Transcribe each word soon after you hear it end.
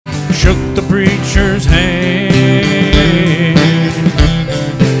shook the preacher's hand.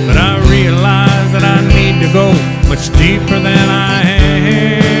 But I realized that I need to go much deeper than I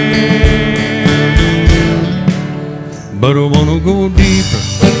am. But I wanna go deeper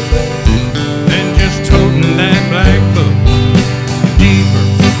than just toting that black book, deeper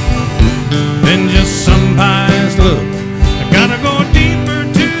than just some pious look. I gotta go deeper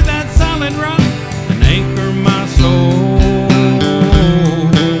to that solid rock and anchor my soul.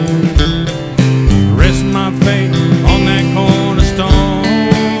 Rest my faith on that cornerstone.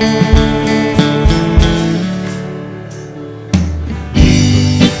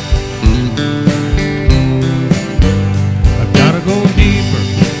 I gotta go deeper.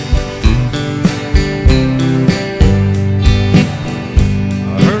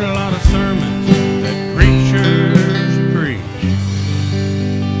 I heard a lot of sermons that preachers preach.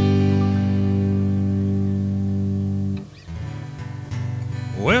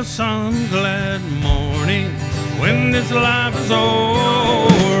 Well, some glad morning when this life is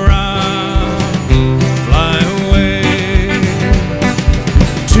over, I'll fly away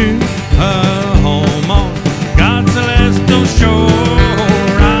to a home on God's celestial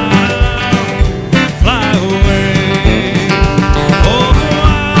shore. I'll fly away. Oh,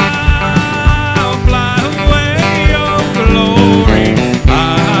 I'll fly away, oh glory.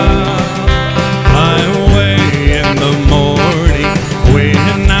 I'll fly away in the morning when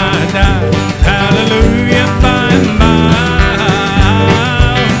I die. Hallelujah, by and by. I'll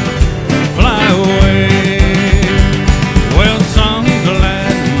fly away. Well, some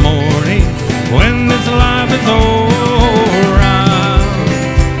glad morning when this life is over, I'll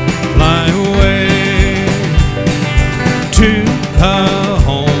fly away to a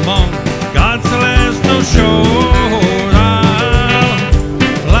home on God's celestial shore. I'll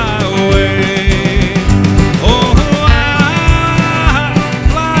fly away. Oh, I'll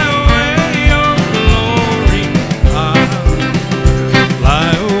fly away, oh glory. I'll fly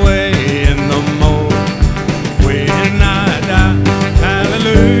away in the morning when I die.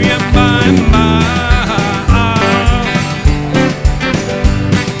 Hallelujah, by and by.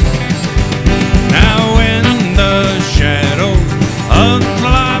 Now when the shadows of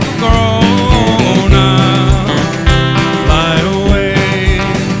life are gone, I'll fly away.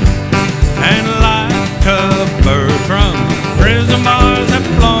 And like a bird from prison bars have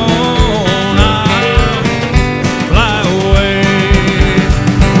flown, I'll fly away.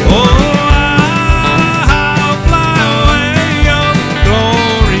 Oh, I'll fly away, oh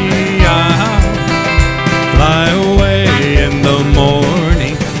glory. I'll fly away in the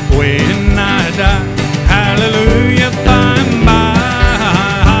morning when I die. Hallelujah, by and by.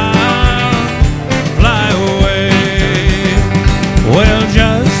 I'll fly away. Well,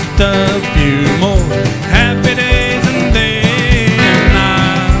 just a few more happy days and then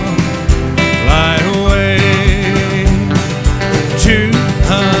I'll fly away to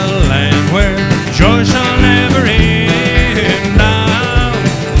a land where joy shall never end. I'll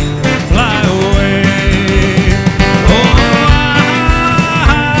fly away. Oh,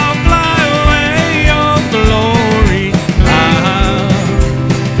 I'll fly away, oh glory. I'll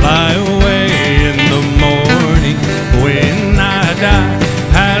fly away in the morning when I die.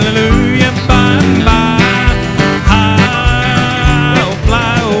 Hallelujah, by and by. I'll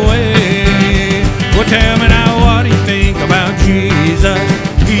fly away. Well, tell me now, what do you think about Jesus?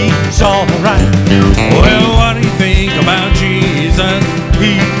 He's alright. Well, what do you think about Jesus?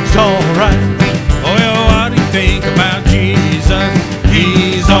 He's alright. Well, what do you think about Jesus?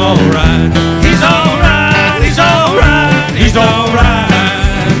 He's alright. He's alright. He's alright. He's alright.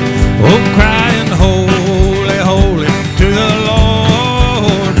 Oh, crying holy, holy to the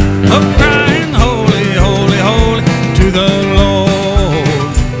Lord. Oh, crying holy, holy, holy to the Lord.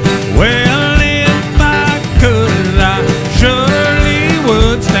 Well, if I could, I surely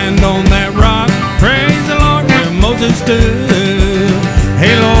would stand on that rock. Praise the Lord where Moses stood.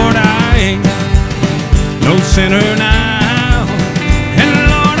 Hey, Lord, I ain't no sinner now. And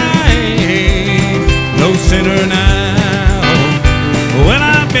Lord, I ain't no sinner now. Well,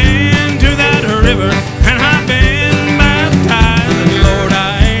 I've been to that river and I've been baptized. And Lord,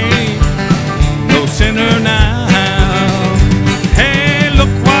 I ain't no sinner now. Hey, look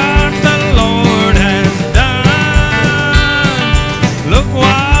what the Lord has done. Look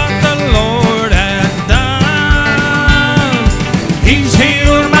what the Lord has done. He's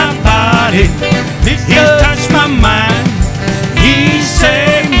healed my body. He's touched my mind. He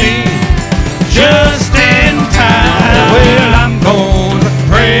saved me just in time. Well, I'm gonna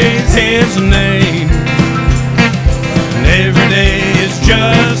praise His name. And every day is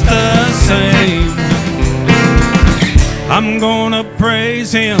just the same. I'm gonna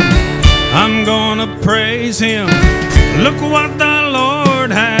praise Him I'm gonna praise him. Look what the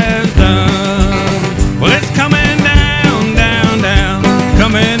Lord has done. Well, it's coming down, down, down,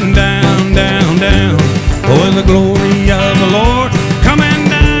 coming down, down, down. Oh, the glory of the Lord coming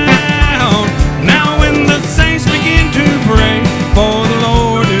down. Now when the saints begin to pray for the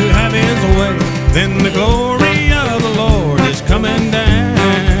Lord to have his way, then the glory of the Lord is coming down.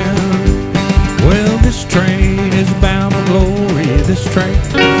 Well, this train is bound for glory, this train.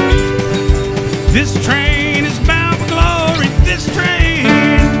 This train is bound for glory, this train.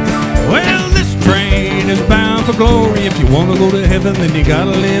 Well, this train is bound for glory. If you want to go to heaven, then you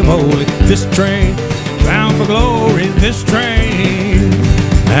gotta live holy. This train, bound for glory, this train.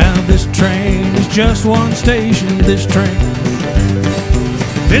 Now this train is just one station, this train.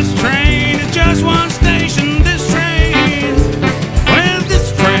 This train is just one station, this train. Well,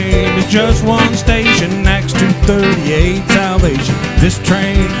 this train is just one station, Acts 2:38, salvation. This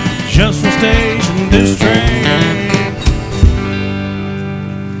train, just one station, this train.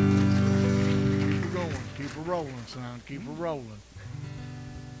 Keep it going, keep it rolling, son, keep it rolling.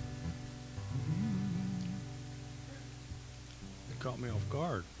 It caught me off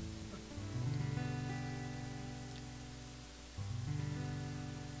guard.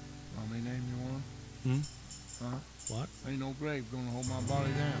 Want me to name you one? Hmm? Huh? What? Ain't no grave gonna hold my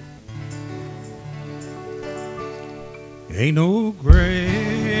body down. Ain't no grave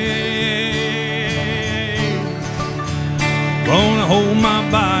gonna hold my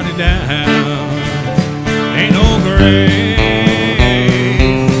body down. Ain't no grave,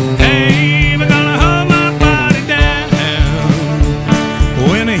 hey, but gonna hold my body down.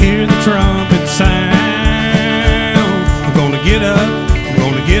 When I hear the trumpet sound, I'm gonna get up, I'm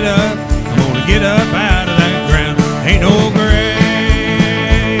gonna get up, I'm gonna get up out of that ground. Ain't no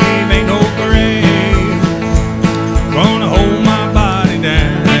grave, ain't no grave gonna hold my body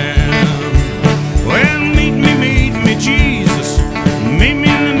down. Well, meet me, Jesus. Meet me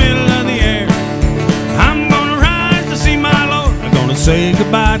in the middle of the air. I'm gonna rise to see my Lord. I'm gonna say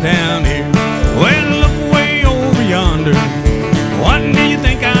goodbye down here. Well, look way over yonder. What do you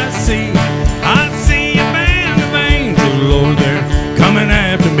think I see? I see a band of angels, Lord, they're coming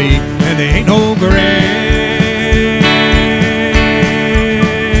after me. And there ain't no grave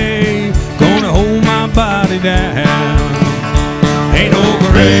gonna hold my body down. Ain't no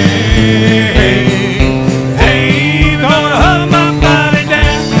grave, hey, gonna hold my body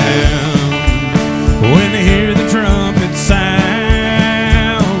down. When I hear the trumpet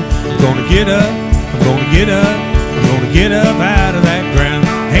sound, I'm gonna get up, I'm gonna get up, I'm gonna get up out of that ground.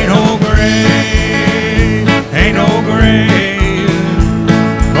 Ain't no grave, ain't no grave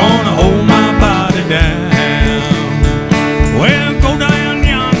gonna hold my body down. Well, go down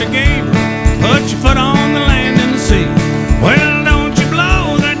yonder, Gabriel, put your foot on the land and the sea. Well, don't you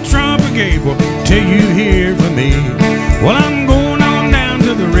blow that trumpet, Gabriel, till you hear from me. Well, I'm going on down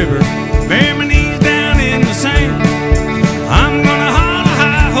to the river, bury my knees down in the sand. I'm gonna holler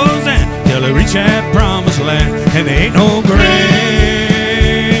high Hosanna till I reach that promised land. And there ain't no grave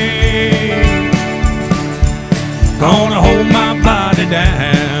gonna hold my body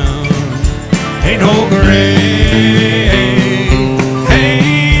down. Ain't no grave,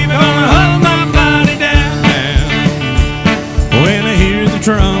 hey, gonna hold my body down. When I hear the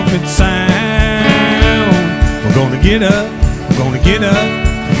trumpet sound, I'm gonna get up, I'm gonna get up,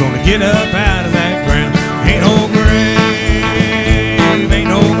 I'm gonna get up out of that ground. Ain't no grave, ain't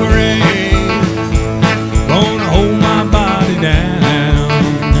no grave gonna hold my body down.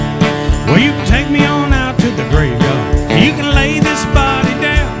 Well, you can take me on out to the graveyard, you can lay this body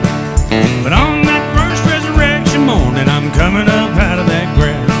down, but on that first resurrection morning, I'm coming up out of that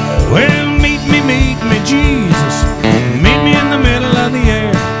ground. Well, meet me, Jesus. Meet me in the middle of the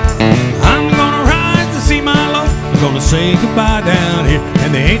air. I'm gonna rise to see my Lord. I'm gonna say goodbye down here,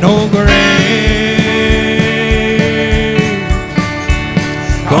 and there ain't no grave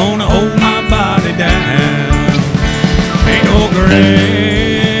gonna hold my body down. Ain't no grave,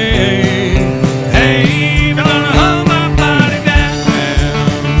 hey, gonna hold my body down.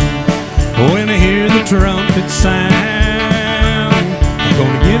 When I hear the trumpet sound, I'm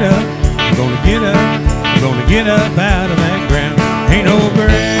gonna get up, I'm gonna get up, I'm gonna get up out of that ground. Ain't no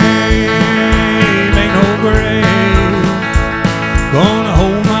grave, ain't no grave gonna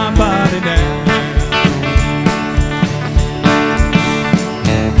hold my body down.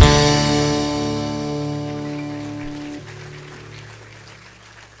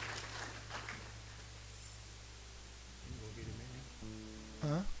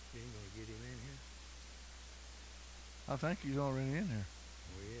 Huh? I think he's already in here.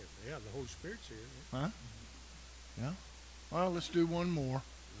 Oh, yeah, the Holy Spirit's here. Huh? Yeah. Well, let's do one more.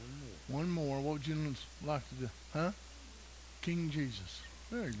 One more. What would you like to do? Huh? King Jesus.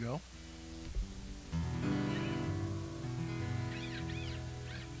 There you go.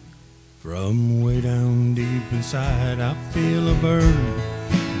 From way down deep inside, I feel a burden.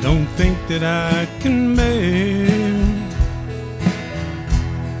 Don't think that I can bear.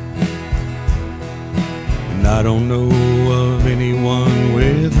 And I don't know of anyone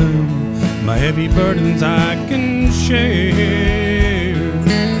with whom my heavy burdens I can share.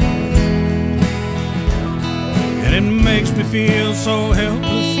 And it makes me feel so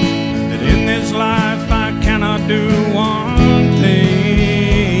helpless that in this life I cannot do one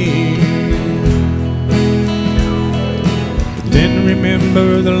thing. But then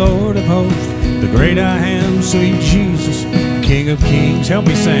remember the Lord of hosts, the great I am, sweet Jesus, King of kings. Help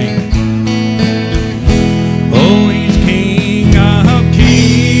me sing. Oh, he's King of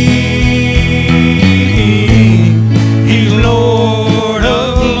kings. He's Lord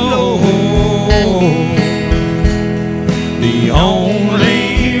of lords. The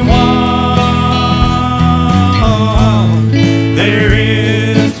only one. There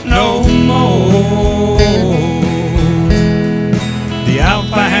is no more. The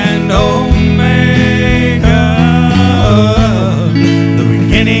Alpha and Omega. The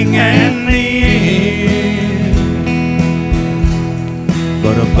beginning and the end.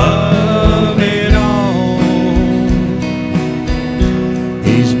 But above it all,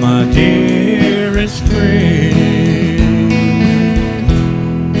 he's my dearest friend.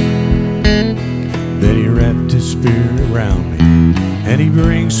 Then he wrapped his spirit around me, and he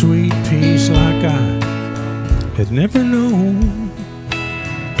brings sweet peace like I had never known.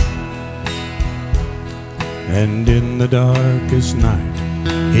 And in the darkest night,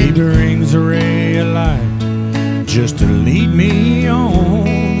 he brings a ray of light just to lead me on.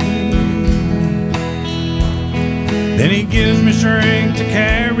 Then he gives me strength to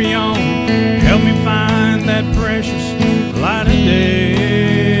carry on, help me find that precious light of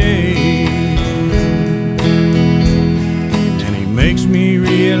day. And he makes me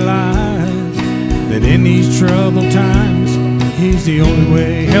realize that in these troubled times, he's the only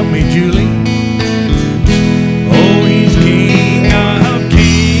way. Help me, Julie. Oh, he's King of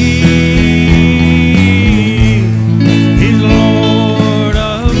kings. He's Lord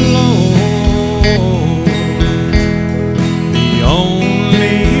of lords. The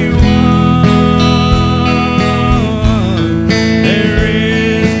only one. There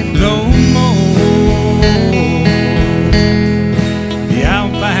is no more. The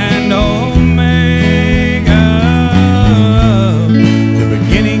Alpha and Omega. The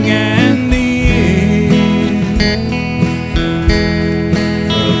beginning and the end.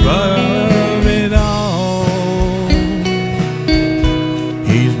 But above it all,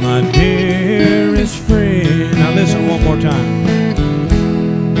 he's my dearest friend. Now listen one more time.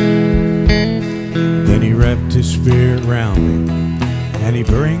 Then he wrapped his spirit round me, and he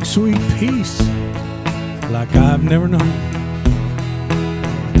brings sweet peace like I've never known.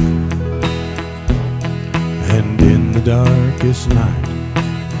 And in the darkest night,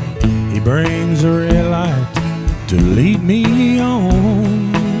 he brings a ray of light to lead me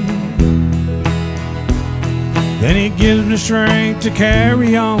on. Then he gives me strength to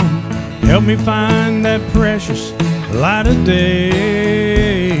carry on, help me find that precious light of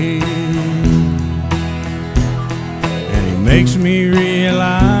day. And he makes me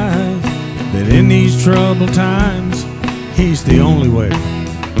realize that in these troubled times, he's the only way.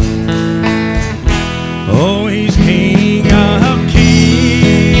 Oh, he's King of kings.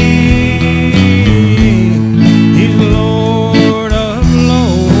 He's Lord of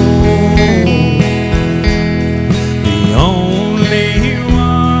lords. The only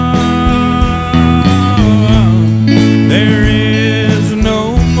one. There is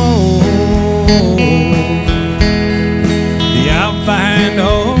no more. The Alpha and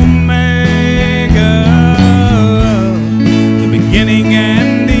Omega. The beginning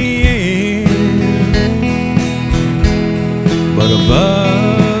and the but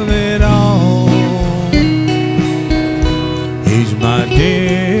above it all, he's my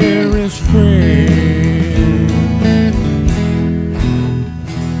dearest friend.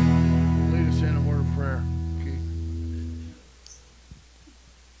 Lead us in a word of prayer, Keith.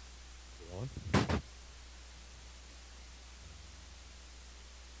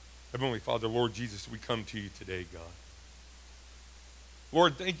 Heavenly Father, Lord Jesus, we come to you today, God.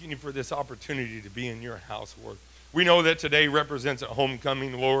 Lord, thanking you for this opportunity to be in your house, Lord. We know that today represents a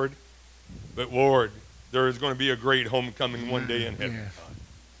homecoming, Lord. But, Lord, there is going to be a great homecoming one day in heaven, Yes. God.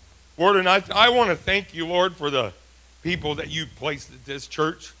 Lord, and I want to thank you, Lord, for the people that you've placed at this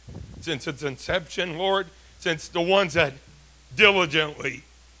church since its inception, Lord, since the ones that diligently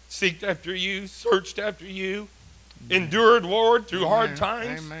seeked after you, searched after you, endured, Lord, through hard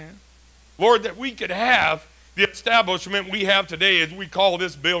times. Amen. Lord, that we could have the establishment we have today as we call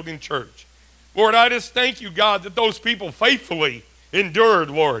this building church. Lord, I just thank you, God, that those people faithfully endured,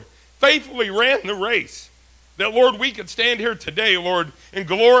 Lord, faithfully ran the race. That, Lord, we could stand here today, Lord, and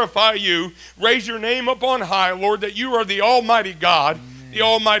glorify you, raise your name up on high, Lord, that you are the Almighty God, Amen. The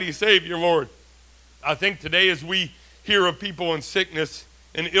Almighty Savior, Lord. I think today as we hear of people in sickness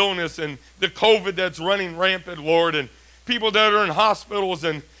and illness and the COVID that's running rampant, Lord, and people that are in hospitals,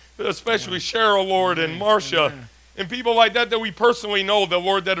 and especially Cheryl, Lord, and Marcia, and people like that we personally know, the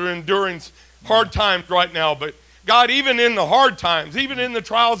Lord, that are enduring hard times right now. But God, even in the hard times, even in the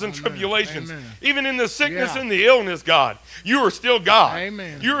trials and tribulations, even in the sickness and the illness, God, you are still God.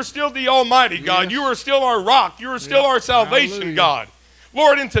 Amen. You are still the Almighty God. Yes. You are still our rock. You are still our salvation, Hallelujah. God.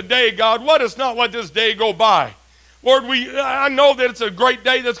 Lord, and today, God, let us not let this day go by. Lord, I know that it's a great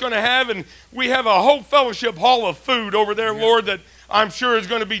day that's going to have, and we have a Hope Fellowship Hall of food over there, Lord, that I'm sure is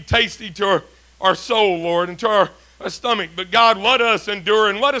going to be tasty to our soul, Lord, and to our stomach. But God, let us endure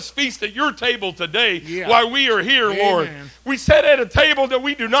and let us feast at your table today while we are here, Lord. We sit at a table that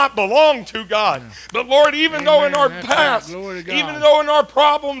we do not belong to, God. But Lord, even though in our past, even though in our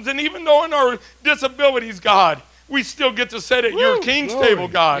problems, and even though in our disabilities, God, we still get to sit at your King's table,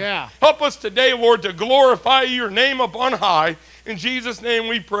 God. Help us today, Lord, to glorify your name up on high. In Jesus' name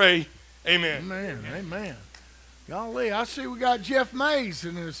we pray. Amen. Amen. Amen. Golly, I see we got Jeff Mays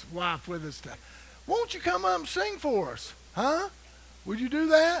and his wife with us today. Won't you come up and sing for us? Huh? Would you do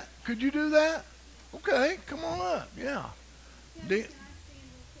that? Could you do that? Okay, come on up. Yeah.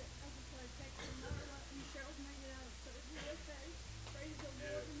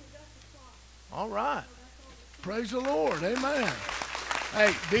 All right. Praise the Lord. Amen.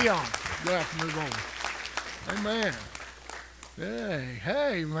 Hey, Dion, you have to move on. Amen.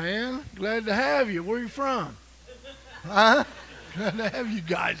 Hey, man. Glad to have you. Where are you from? Huh? Glad to have you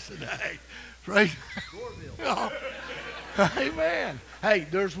guys today. Praise. Oh. Amen. Hey,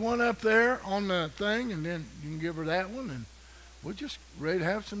 there's one up there on the thing, and then you can give her that one, and we're just ready to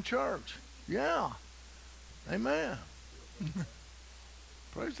have some church. Yeah. Amen.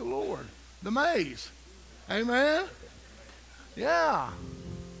 Praise the Lord. The Mays. Amen. Yeah.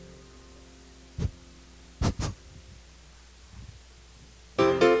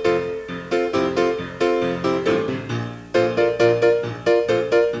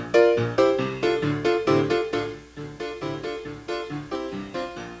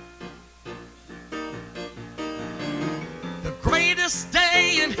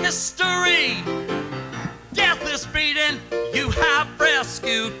 History, death is beaten, you have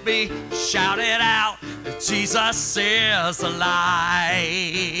rescued me. Shout it out, Jesus is alive.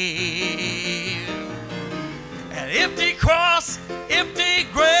 An empty cross, empty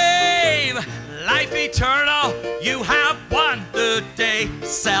grave, life eternal, you have won the day.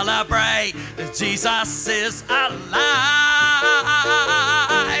 Celebrate, Jesus is alive.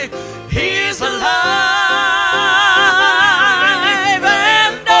 He is alive.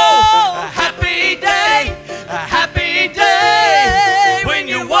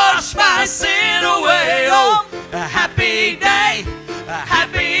 My sin away, oh, a happy day, a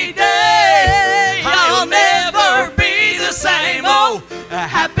happy day. I'll never be the same, oh, a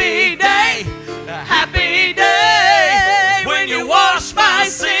happy day, a happy day. When you wash my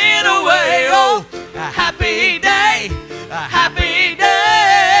sin away, oh, a happy day, a happy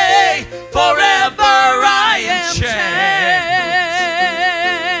day. Forever I am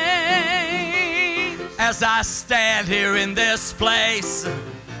changed. As I stand here in this place,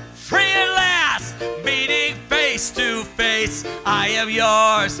 free at last, meeting face to face. I am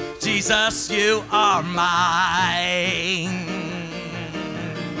yours, Jesus, you are mine.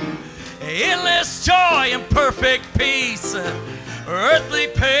 Endless joy and perfect peace, earthly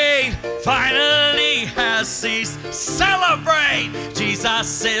pain finally has ceased. Celebrate,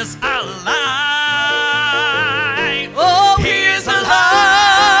 Jesus is alive. Oh, he is alive.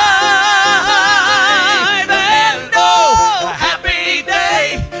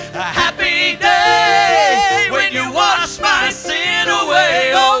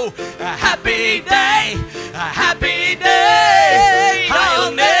 A happy day,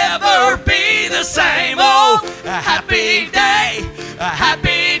 I'll never be the same, oh, a happy day, a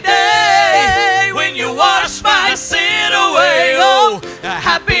happy day, when you wash my sin away, oh, a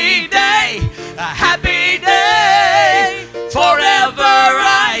happy day, forever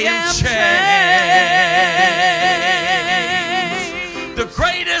I am changed. The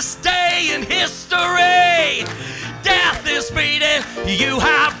greatest day in history, death is beaten, you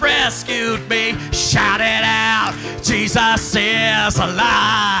have rescued me. Shout it out, Jesus is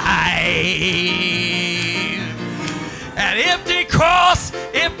alive. An empty cross,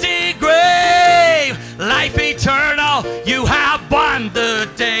 empty grave, life eternal, you have won the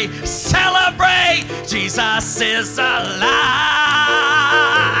day. Celebrate, Jesus is alive.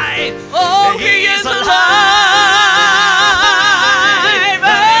 Oh, he is alive.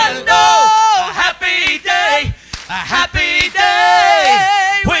 And oh, a happy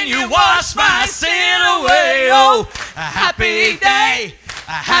day, when you wash my sin away. Oh, a happy day,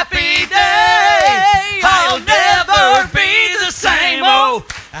 a happy day. I'll never be the same. Oh,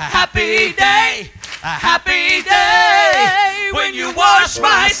 a happy day, when you wash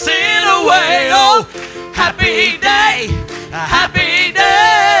my sin away. Oh, happy day,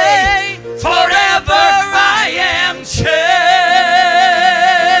 forever I am changed.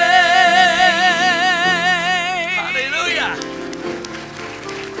 Hallelujah.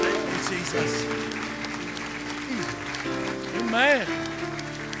 Thank you, Jesus. Amen.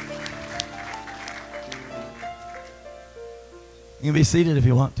 You can be seated if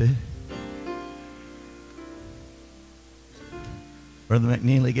you want to. Brother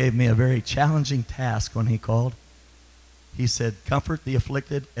McNeely gave me a very challenging task when he called. He said, comfort the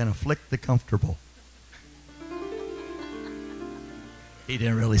afflicted and afflict the comfortable. He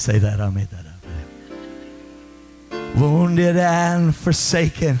didn't really say that. I made that up. Wounded and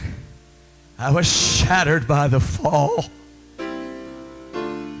forsaken, I was shattered by the fall.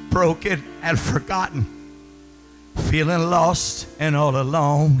 Broken and forgotten, feeling lost and all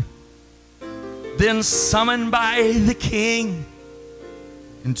alone. Then summoned by the King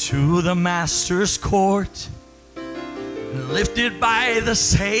into the Master's court, lifted by the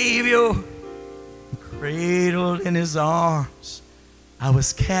Savior, cradled in his arms, I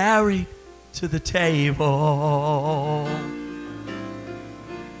was carried to the table,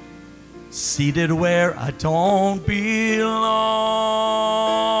 seated where I don't belong.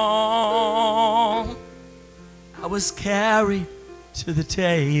 I was carried to the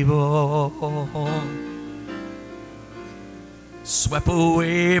table, swept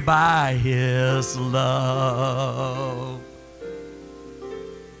away by his love.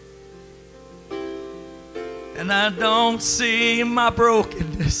 And I don't see my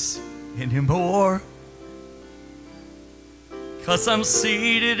brokenness anymore, 'cause I'm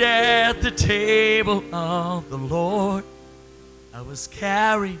seated at the table of the Lord. I was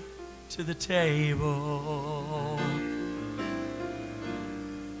carried to the table,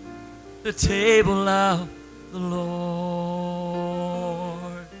 the table of the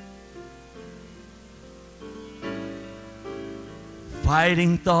Lord.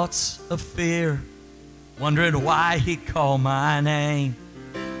 Fighting thoughts of fear, wondering why he called my name.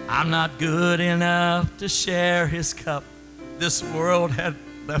 I'm not good enough to share his cup. This world had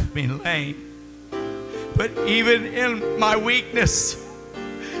left me lame. But even in my weakness,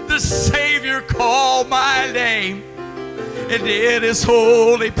 the Savior called my name. And in his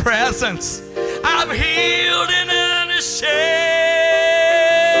holy presence, I'm healed and unashamed.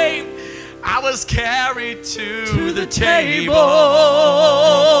 I was carried to the table,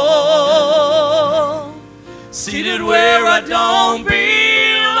 seated where I don't belong.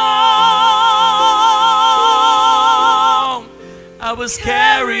 I was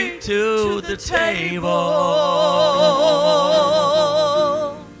carried to the table,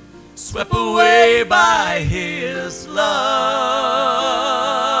 swept away by his love.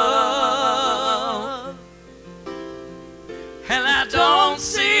 And I don't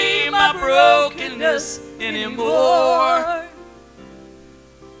see my brokenness anymore,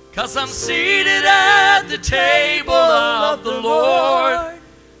 'cause I'm seated at the table of the Lord.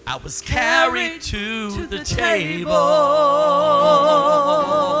 I was carried to the table,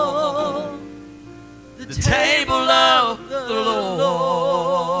 the table of the Lord.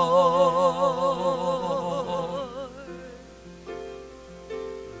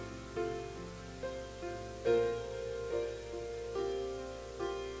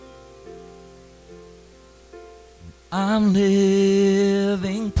 I'm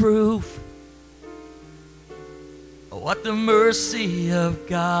living proof of what the mercy of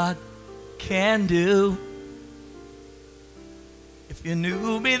God can do. If you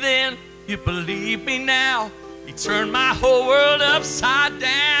knew me then, you believe me now. He turned my whole world upside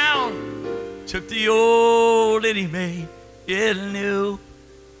down, took the old and he made it new.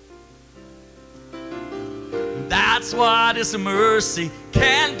 That's what his mercy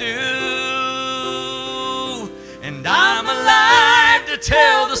can do. And I'm alive to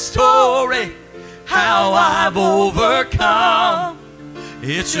tell the story, how I've overcome.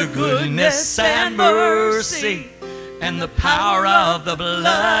 It's your goodness and mercy and the power of the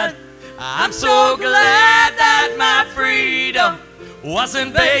blood. I'm so glad that my freedom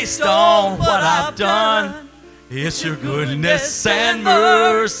wasn't based on what I've done. It's your goodness and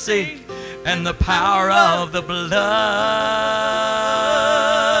mercy and the power of the blood.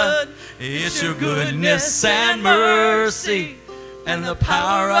 It's your goodness and mercy and the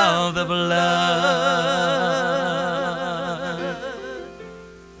power of the blood.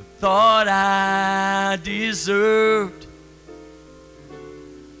 Thought I deserved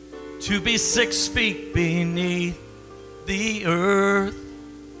to be 6 feet beneath the earth.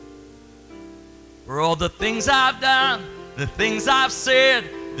 For all the things I've done, the things I've said,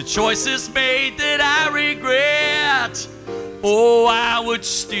 the choices made that I regret, oh, I would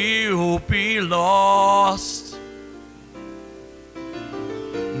still be lost.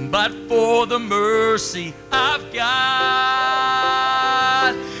 But for the mercy I've got,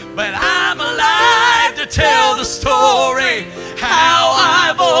 but I'm alive to tell the story how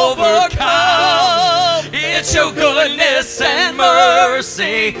I've overcome. It's your goodness and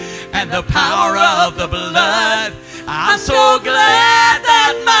mercy and the power of the blood. I'm so glad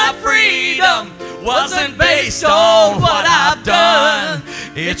that my freedom wasn't based on what I've done.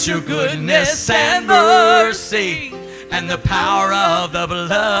 It's your goodness and mercy and the power of the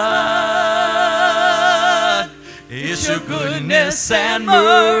blood. It's your goodness and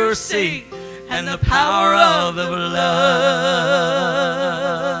mercy and the power of the blood.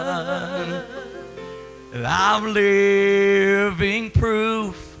 I'm living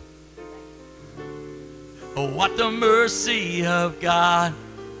proof of what the mercy of God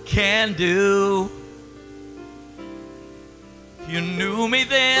can do. If you knew me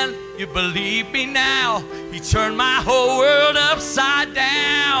then, you believe me now. He turned my whole world upside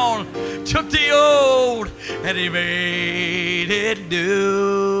down, took the old and he made it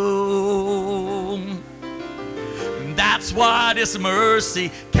new. That's what his mercy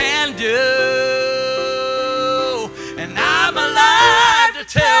can do. And I'm alive to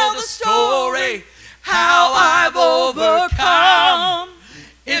tell the story how I've overcome.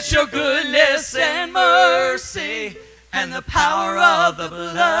 It's your goodness and mercy and the power of the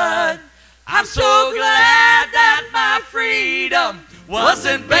blood. I'm so glad that my freedom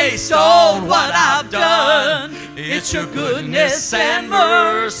wasn't based on what I've done. It's your goodness and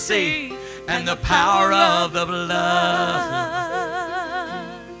mercy and the power of the blood.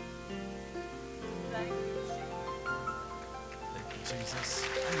 Thank you, Jesus.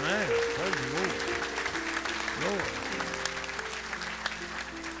 Amen. Praise the Lord. Lord.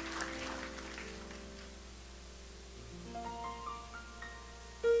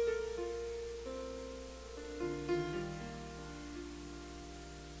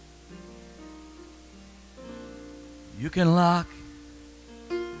 You can lock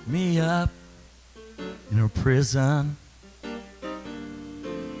me up in a prison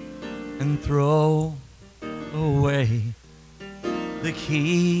and throw away the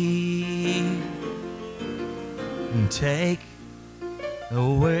key and take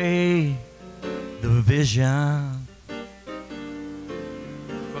away the vision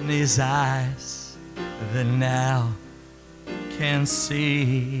from these eyes that now can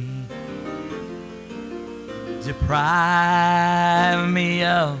see. Deprive me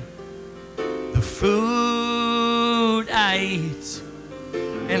of the food I eat,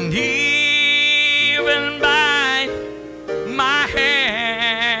 and even bind my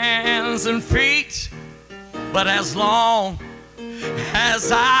hands and feet. But as long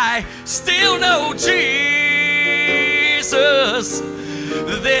as I still know Jesus,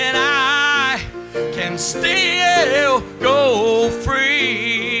 then I can still go free.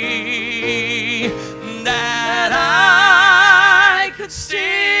 That I could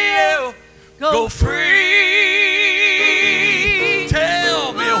still go free.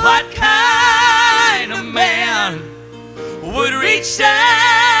 Tell me what kind of man would reach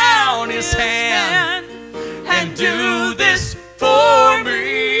down his hand and do this for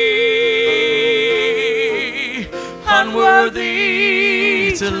me.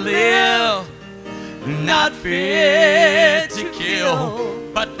 Unworthy to live, not fit to kill.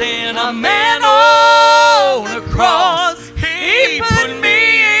 But then a man on a cross, he put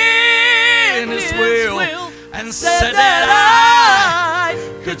me in his will and said that I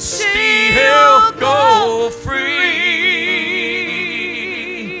could still go free.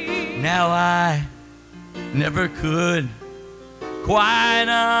 Now I never could quite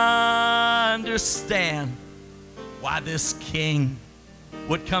understand why this king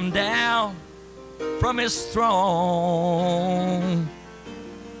would come down from his throne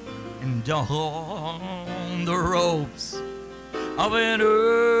and don the robes of an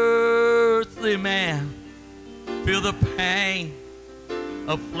earthly man, feel the pain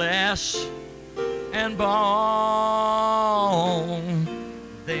of flesh and bone,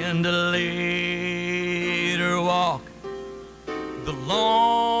 then to later walk the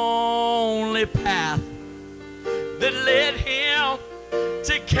lonely path that led him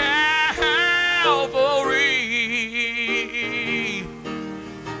to Calvary,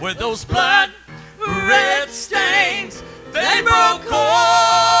 where those blood red stains, they broke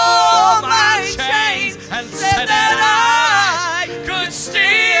all my chains and said that I could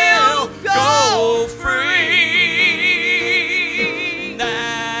still go free,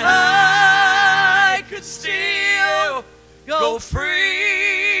 that I could still go free.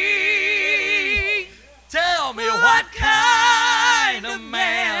 Tell me what kind of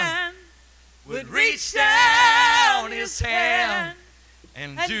man would reach down his hand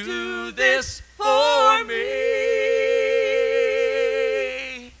and do this for me.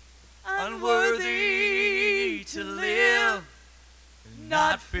 Unworthy to live,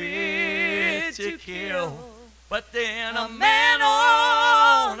 not fit to kill. But then a man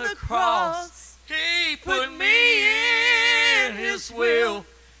on the cross, he put me in his will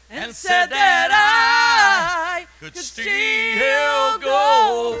and said that I could still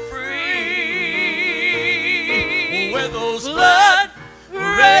go free. With those blood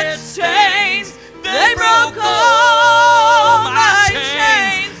red stains, they broke all my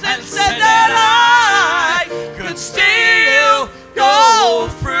chains and said that I could still go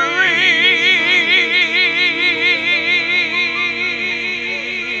free.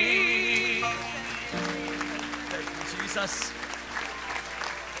 Thank you, Jesus.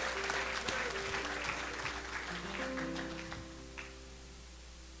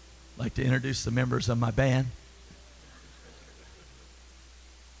 I'd like to introduce the members of my band.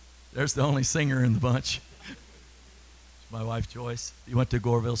 There's the only singer in the bunch. It's my wife, Joyce. You went to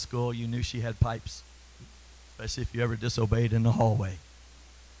Goreville School. You knew she had pipes, especially if you ever disobeyed in the hallway.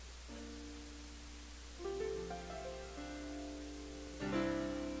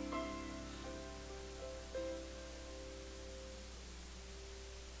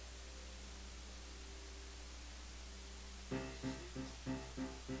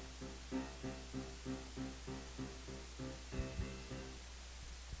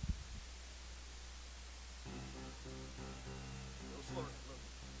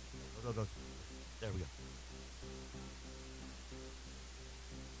 There we go.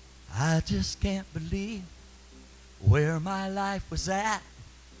 I just can't believe where my life was at.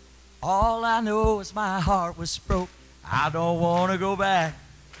 All I know is my heart was broke. I don't want to go back.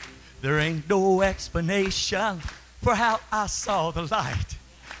 There ain't no explanation for how I saw the light.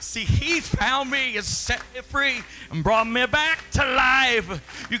 See, he found me and set me free and brought me back to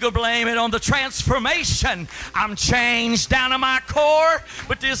life. You can blame it on the transformation. I'm changed down to my core,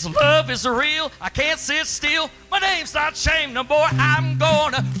 but this love is real. I can't sit still. My name's not shame no more. I'm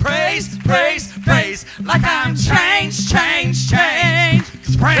gonna praise, praise, praise like I'm changed, changed, changed.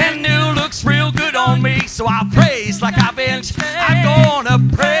 'Cause brand new looks real good on me, so I'll praise like I've been changed. I'm gonna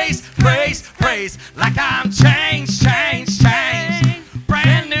praise, praise, praise like I'm changed, changed, changed.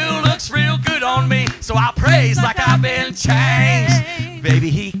 Brand new looks real good on me, so I'll praise like I've been changed. Baby,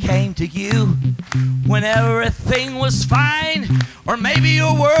 he came to you when everything was fine, or maybe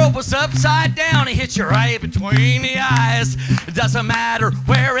your world was upside down. He hit you right between the eyes. It doesn't matter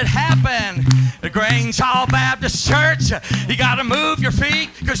where it happened. The Grange Hall Baptist Church, you gotta move your feet,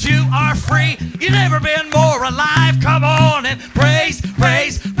 'cause you are free. You've never been more alive. Come on and praise,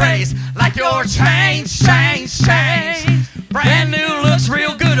 praise, praise like you're changed, changed, changed. Brand new looks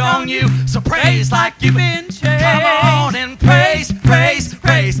real good on you, so praise like you've been changed. Come on and praise, praise,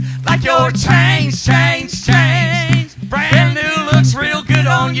 praise like you're changed, changed, changed. Brand new looks real good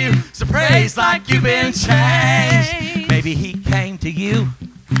on you, so praise like you've been changed. Maybe he came to you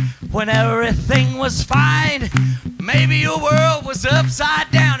when everything was fine. Maybe your world was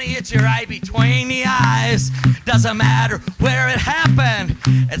upside down. He hit you right between the eyes. Doesn't matter where it happened,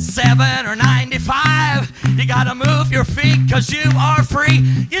 at 7 or 95. You gotta move your feet, 'cause you are free.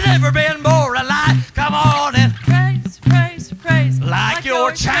 You've never been more alive. Come on and Praise, praise, praise. like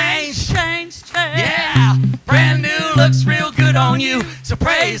you're changed. Changed, changed. Yeah, brand new looks real good on you, so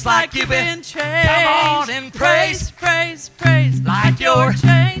praise like you've been. changed. Come on and praise praise, praise. like you're.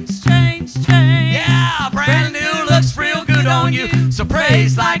 Changed, changed, changed. Yeah, brand new looks real good on you, so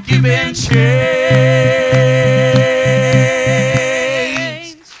praise like you've been changed.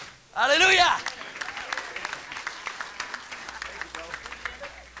 Hallelujah.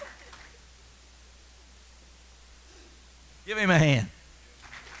 Give him a hand.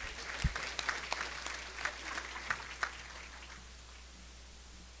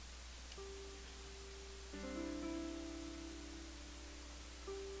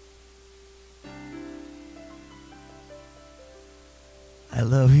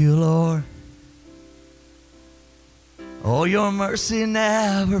 love you, Lord. Oh, your mercy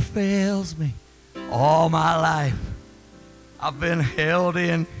never fails me. All my life I've been held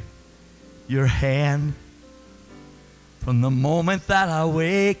in your hand. From the moment that I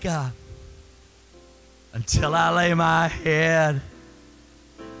wake up until I lay my head,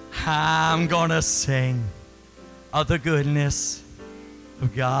 I'm gonna sing of the goodness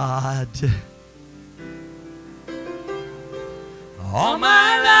of God. All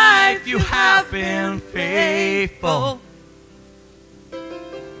my life you have been faithful.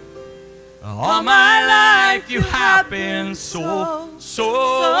 All my life you have been so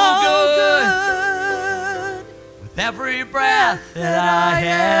good. With every breath that I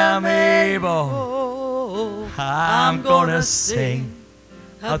am able, I'm gonna sing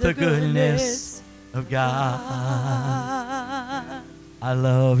of the goodness of God. I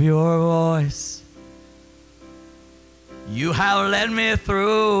love your voice. You have led me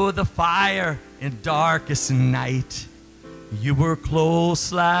through the fire in darkest night. You were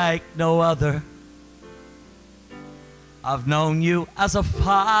close like no other. I've known you as a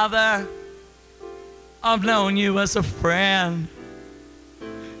father. I've known you as a friend.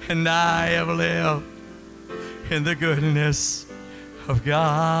 And I have lived in the goodness of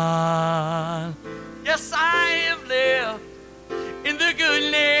God. Yes, I have lived in the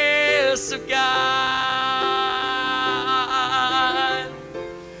goodness of God.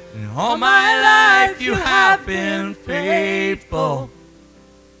 And all my life you have been faithful.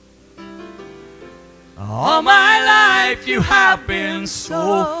 All my life you have been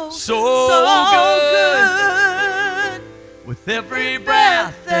so good. With every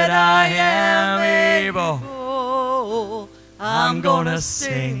breath that I am able, I'm gonna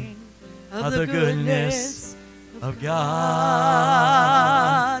sing of the goodness of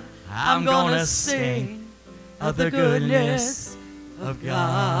God. I'm gonna sing of the goodness of God.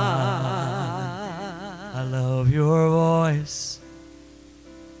 I love your voice.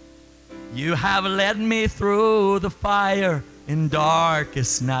 You have led me through the fire in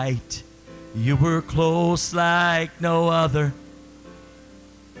darkest night. You were close like no other.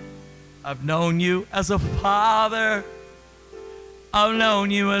 I've known you as a father. I've known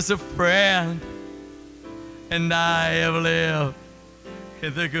you as a friend. And I have lived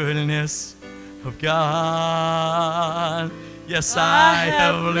in the goodness of God. Yes, I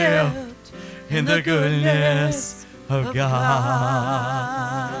have lived in the goodness of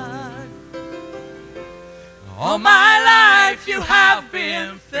God. All my life you have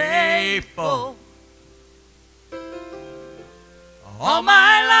been faithful. All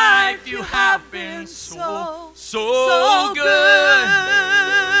my life you have been so good.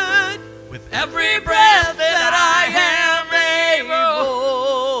 With every breath that I am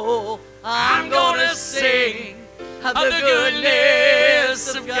able, I'm gonna sing of the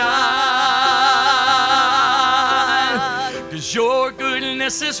goodness of God. 'Cause your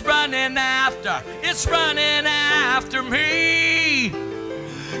goodness is running after, it's running after me.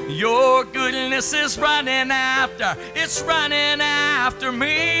 Your goodness is running after, it's running after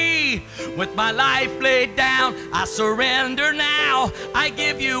me. With my life laid down, I surrender now. I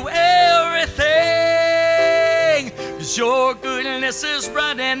give you everything. 'Cause your goodness is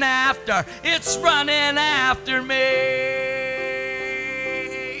running after, it's running after me.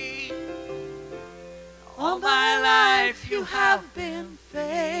 All my life you have been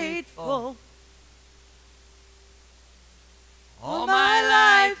faithful. All my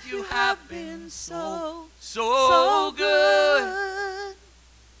life you have been so good.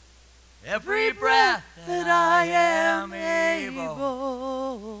 Every breath that I am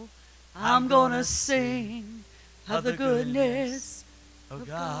able, I'm gonna sing of the goodness of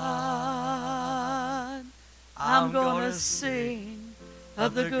God. I'm gonna sing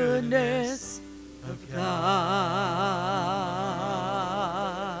of the goodness of God.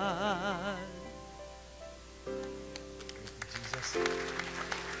 Thank you, Jesus.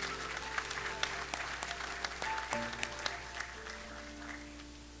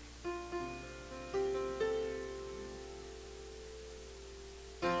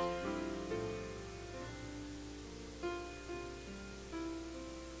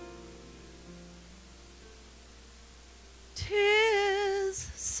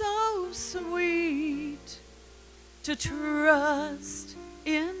 Sweet to trust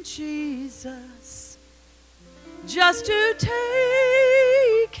in Jesus, just to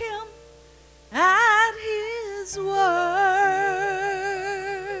take him at his word,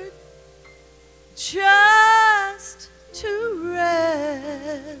 just to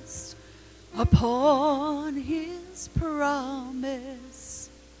rest upon his promise,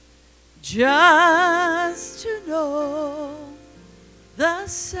 just to know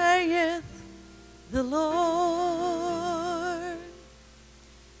thus saith the Lord.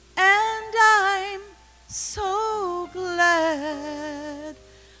 And I'm so glad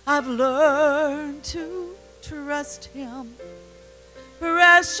I've learned to trust him.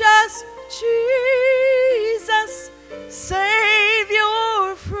 Precious Jesus,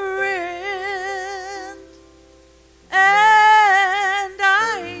 Savior, friend. And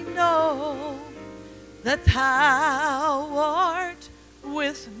I know that thou art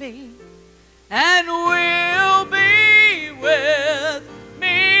with me and will be with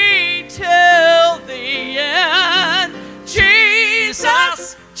me till the end.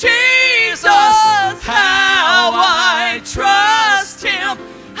 Jesus, Jesus, how I trust him,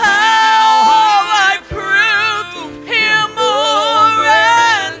 how I prove him more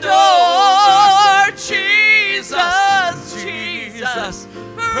and more. Jesus, Jesus,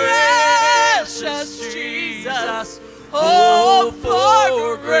 precious Jesus, oh,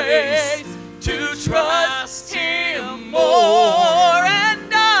 for grace to trust him more.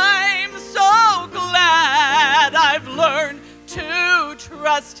 And I'm so glad I've learned to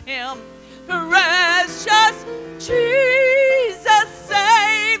trust him. Precious Jesus,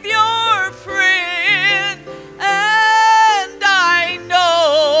 Savior, friend. And I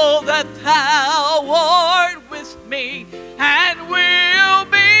know that thou art with me and will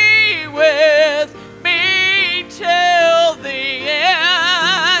be with me till the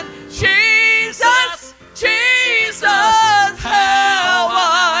end. Jesus, Jesus, how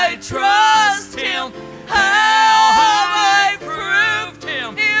I trust him, how I proved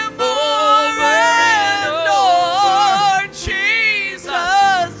him more and more.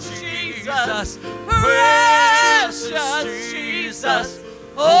 Jesus, Jesus, precious Jesus,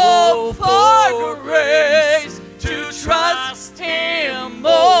 oh, for grace to trust him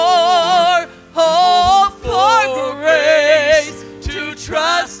more. Oh, for grace to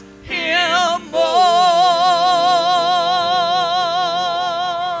trust him more.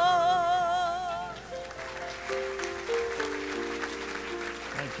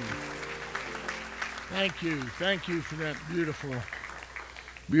 Thank you. Thank you. Thank you for that beautiful,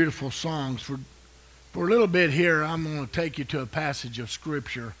 beautiful songs. For a little bit here, I'm going to take you to a passage of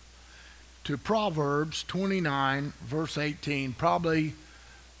Scripture, to Proverbs 29, verse 18, probably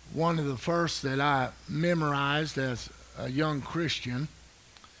one of the first that I memorized as a young Christian.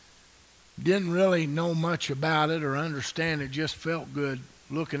 Didn't really know much about it or understand it, just felt good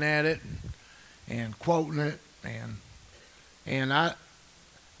looking at it and quoting it. And I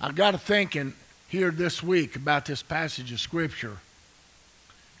got to thinking here this week about this passage of Scripture.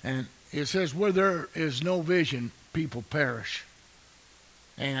 And it says, where there is no vision, people perish.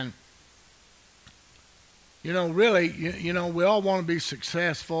 And you know, really, you know, we all want to be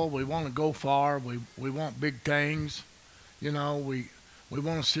successful. We want to go far. We want big things. You know, we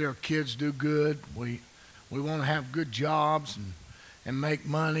want to see our kids do good. We want to have good jobs and make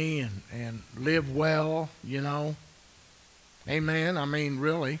money and live well, you know. Amen. I mean,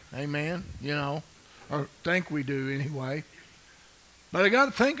 really, amen, you know, or think we do anyway. But I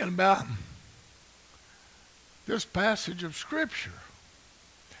got thinking about this passage of Scripture.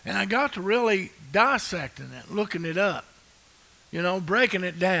 And I got to really dissecting it, looking it up, you know, breaking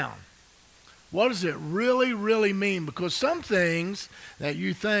it down. What does it really, really mean? Because some things that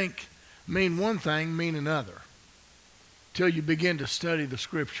you think mean one thing mean another till you begin to study the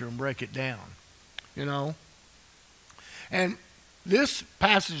Scripture and break it down, you know. And this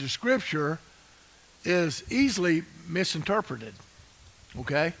passage of Scripture is easily misinterpreted,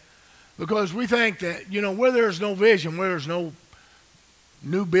 okay? Because we think that, you know, where there's no vision, where there's no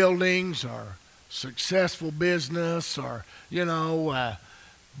new buildings or successful business or, you know,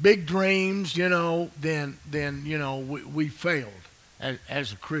 big dreams, you know, then you know, we failed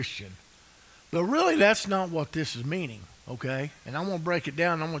as a Christian. But really, that's not what this is meaning, okay? And I'm going to break it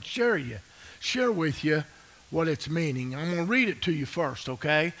down. And I'm going to share with you what it's meaning. I'm going to read it to you first,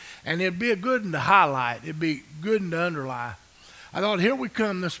 okay? And it'd be a good one to highlight. It'd be good one to underline. I thought, here we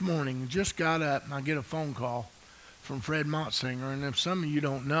come this morning. Just got up, and I get a phone call from Fred Motzinger, and if some of you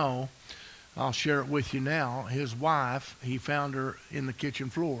don't know, I'll share it with you now. His wife, he found her in the kitchen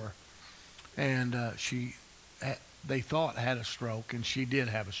floor, and they thought had a stroke, and she did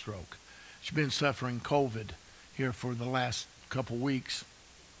have a stroke. She's been suffering COVID here for the last couple weeks,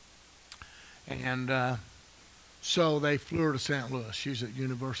 and so they flew her to St. Louis. She's at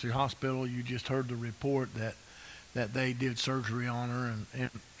University Hospital. You just heard the report that they did surgery on her,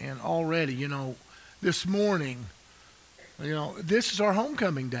 and already, you know, this morning, you know, this is our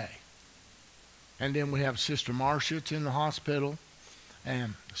homecoming day. And then we have Sister Marcia that's in the hospital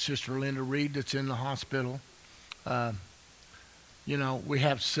and Sister Linda Reed that's in the hospital. You know, we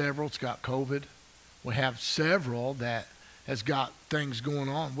have several that's got COVID. We have several that has got things going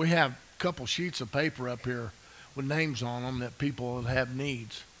on. We have a couple sheets of paper up here with names on them that people have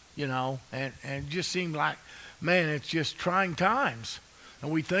needs, you know, and it just seemed like, man, it's just trying times.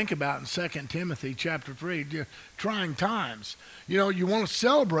 And we think about in 2 Timothy chapter 3, trying times. You know, you want to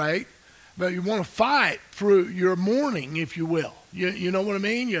celebrate, but you want to fight through your mourning, if you will. You know what I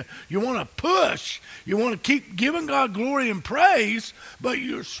mean? You want to push. You want to keep giving God glory and praise, but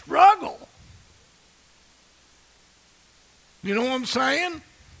you struggle. You know what I'm saying?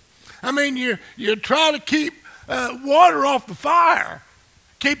 I mean, you try to keep water off the fire.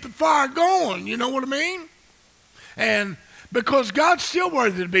 Keep the fire going. You know what I mean? And because God's still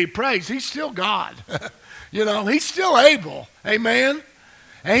worthy to be praised. He's still God. You know, he's still able. Amen?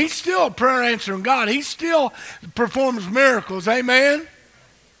 And he's still a prayer answering God. He still performs miracles. Amen?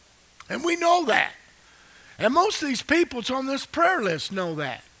 And we know that. And most of these people that's on this prayer list know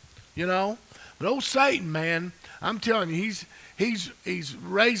that. You know? But old Satan, man, I'm telling you, he's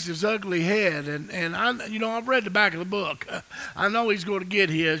raised his ugly head, and I've read the back of the book. I know he's going to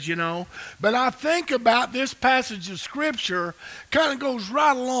get his, you know. But I think about this passage of Scripture kind of goes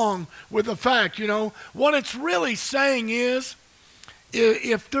right along with the fact, you know, what it's really saying is,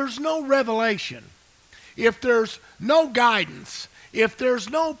 if there's no revelation, if there's no guidance, if there's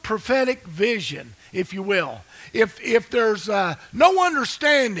no prophetic vision, if you will, if there's no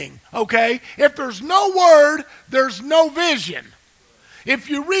understanding, okay, if there's no word, there's no vision. If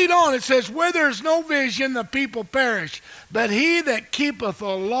you read on, it says, where there's no vision, the people perish. But he that keepeth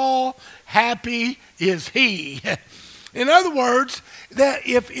the law, happy is he. In other words, that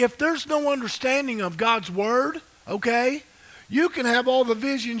if there's no understanding of God's word, okay, you can have all the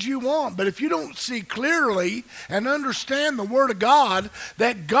visions you want, but if you don't see clearly and understand the Word of God,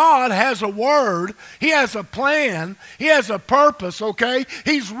 that God has a word, He has a plan, He has a purpose, okay?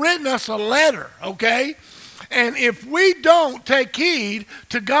 He's written us a letter, okay? And if we don't take heed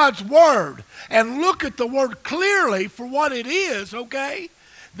to God's Word and look at the Word clearly for what it is, okay,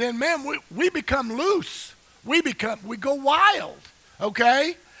 then, man, we become loose. We go wild,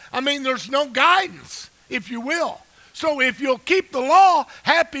 okay? I mean, there's no guidance, if you will. So if you'll keep the law,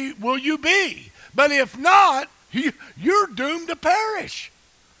 happy will you be. But if not, you're doomed to perish.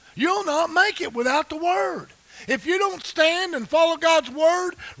 You'll not make it without the Word. If you don't stand and follow God's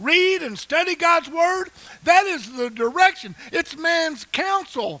Word, read and study God's Word, that is the direction. It's man's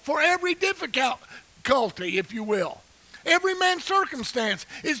counsel for every difficulty, if you will. Every man's circumstance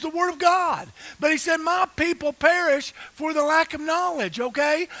is the Word of God. But he said, my people perish for the lack of knowledge,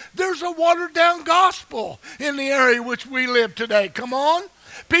 okay? There's a watered down gospel in the area which we live today. Come on.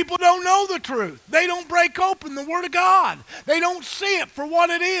 People don't know the truth. They don't break open the Word of God. They don't see it for what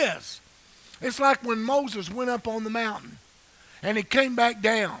it is. It's like when Moses went up on the mountain and he came back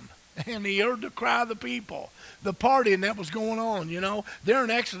down and he heard the cry of the people, the partying that was going on, you know. They're in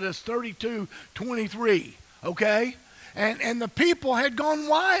Exodus 32:23, okay? And the people had gone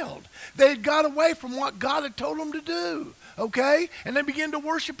wild. They had got away from what God had told them to do, okay? And they began to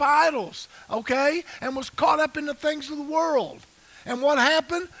worship idols, okay? And was caught up in the things of the world. And what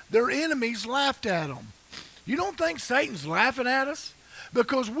happened? Their enemies laughed at them. You don't think Satan's laughing at us?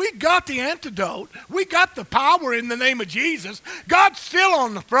 Because we got the antidote. We got the power in the name of Jesus. God's still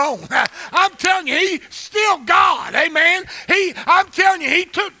on the throne. I'm telling you, He's still God. Amen. I'm telling you, He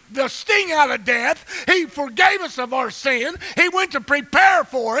took the sting out of death. He forgave us of our sin. He went to prepare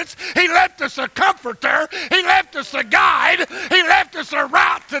for us. He left us a comforter. He left us a guide. He left us a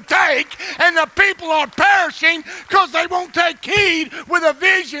route to take. And the people are perishing because they won't take heed with a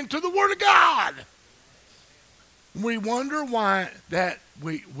vision to the Word of God. We wonder why that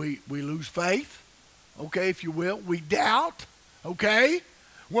we lose faith, okay, if you will. We doubt, okay.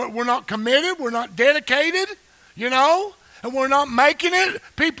 We're not committed. We're not dedicated, you know, and we're not making it.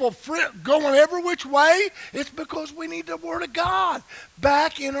 People going every which way. It's because we need the Word of God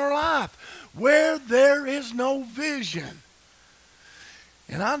back in our life. Where there is no vision.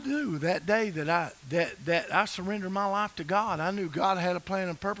 And I knew that day that I surrendered my life to God. I knew God had a plan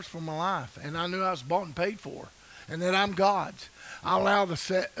and purpose for my life, and I knew I was bought and paid for. And that I'm God's. I allowed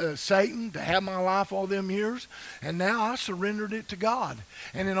Satan to have my life all them years, and now I surrendered it to God.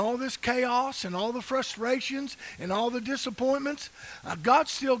 And in all this chaos and all the frustrations and all the disappointments,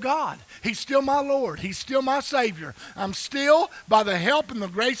 God's still God. He's still my Lord. He's still my Savior. I'm still, by the help and the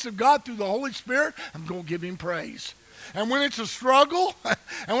grace of God through the Holy Spirit, I'm going to give Him praise. And when it's a struggle,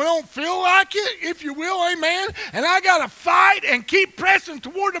 and we don't feel like it, if you will, amen, and I got to fight and keep pressing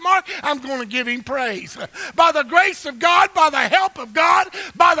toward the mark, I'm going to give him praise. By the grace of God, by the help of God,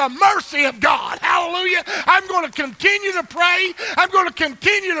 by the mercy of God, hallelujah, I'm going to continue to pray, I'm going to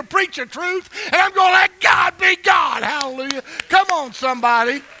continue to preach the truth, and I'm going to let God be God, hallelujah. Come on,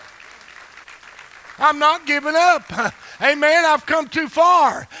 somebody. I'm not giving up. Amen. I've come too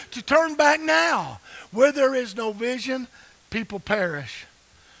far to turn back now. Where there is no vision, people perish.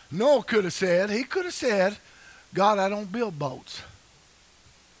 Noah could have said, God, I don't build boats.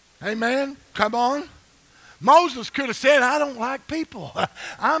 Amen. Come on. Moses could have said, I don't like people.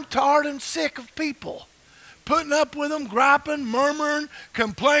 I'm tired and sick of people. Putting up with them, griping, murmuring,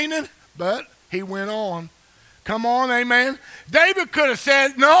 complaining. But he went on. Come on, amen. David could have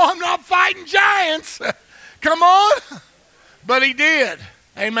said, no, I'm not fighting giants. Come on. But he did.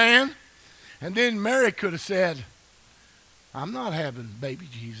 Amen. And then Mary could have said, I'm not having baby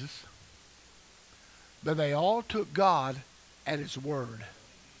Jesus. But they all took God at his word.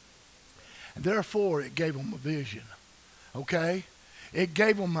 And therefore, it gave them a vision. Okay? It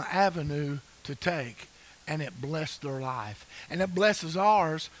gave them an avenue to take. And it blessed their life. And it blesses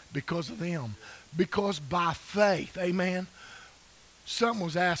ours because of them. Because by faith, amen. Something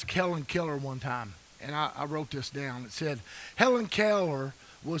was asked Helen Keller one time, and I wrote this down. It said, Helen Keller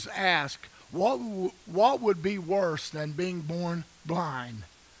was asked, what would be worse than being born blind?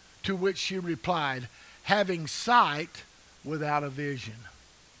 To which she replied, having sight without a vision.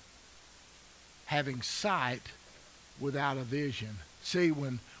 Having sight without a vision. See,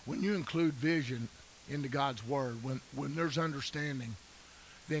 when you include vision into God's word, when there's understanding,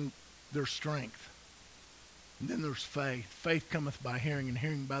 then there's strength. And then there's faith. Faith cometh by hearing, and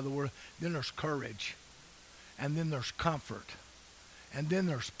hearing by the word. Then there's courage. And then there's comfort. And then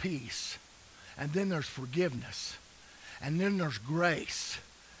there's peace. And then there's forgiveness. And then there's grace.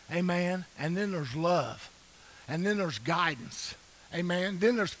 Amen. And then there's love. And then there's guidance. Amen.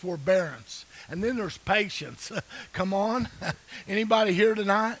 Then there's forbearance. And then there's patience. Come on. Anybody here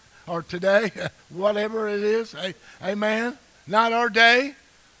tonight or today? Whatever it is. Amen. Not our day.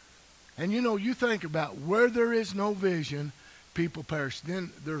 And you know, you think about where there is no vision, people perish. Then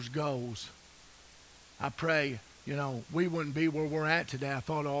there's goals. I pray, you know, we wouldn't be where we're at today. I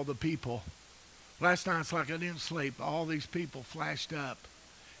thought all the people. Last night it's like I didn't sleep. All these people flashed up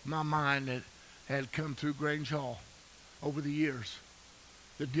in my mind that had come through Grange Hall over the years.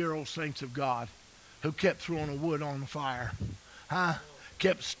 The dear old saints of God who kept throwing a wood on the fire. Huh?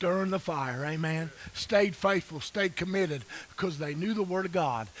 Kept stirring the fire, amen. Stayed faithful, stayed committed because they knew the Word of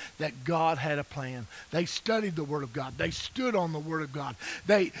God, that God had a plan. They studied the Word of God. They stood on the Word of God.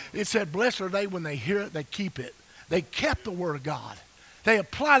 It said, blessed are they when they hear it, they keep it. They kept the Word of God. They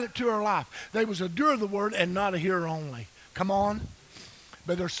applied it to their life. They was a doer of the Word and not a hearer only. Come on.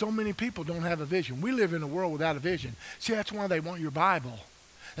 But there's so many people don't have a vision. We live in a world without a vision. See, that's why they want your Bible.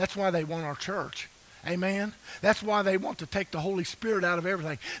 That's why they want our church. Amen. That's why they want to take the Holy Spirit out of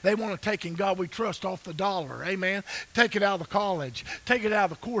everything. They want to take In God We Trust off the dollar. Amen. Take it out of the college. Take it out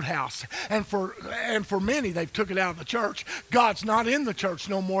of the courthouse. And for many, they've took it out of the church. God's not in the church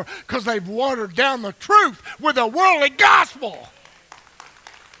no more because they've watered down the truth with a worldly gospel.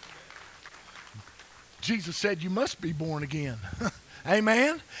 Jesus said you must be born again.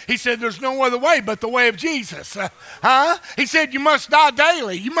 Amen. He said there's no other way but the way of Jesus. He said you must die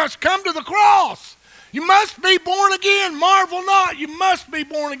daily. You must come to the cross. You must be born again. Marvel not. You must be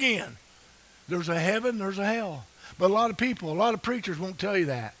born again. There's a heaven, there's a hell. But a lot of people, a lot of preachers won't tell you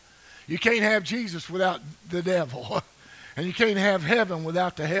that. You can't have Jesus without the devil. And you can't have heaven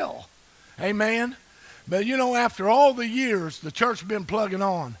without the hell. Amen. But you know, after all the years, the church has been plugging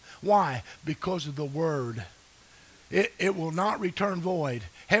on. Why? Because of the Word. It will not return void.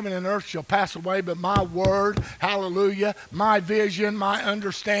 Heaven and earth shall pass away, but my word, hallelujah, my vision, my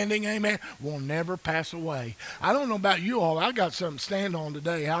understanding, amen, will never pass away. I don't know about you all. I got something to stand on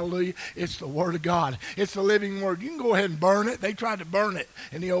today, hallelujah. It's the Word of God. It's the living Word. You can go ahead and burn it. They tried to burn it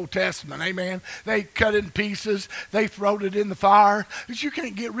in the Old Testament, amen. They cut it in pieces. They throwed it in the fire, but you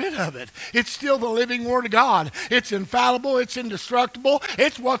can't get rid of it. It's still the living Word of God. It's infallible. It's indestructible.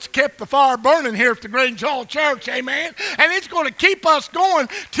 It's what's kept the fire burning here at the Grange Hall Church, amen. And it's going to keep us going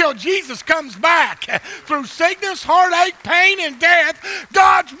till Jesus comes back. Through sickness, heartache, pain, and death,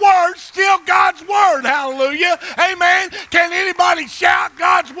 God's Word, still God's Word. Hallelujah. Amen. Can anybody shout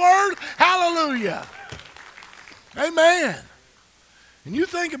God's Word? Hallelujah. Amen. And you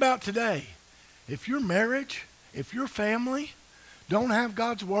think about today, if your marriage, if your family don't have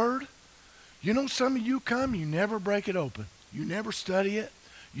God's Word, you know, some of you come, you never break it open. You never study it.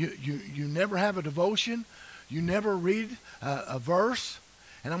 You never have a devotion. You never read a verse.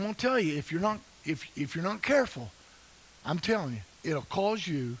 And I'm going to tell you, if you're not careful, I'm telling you, it'll cause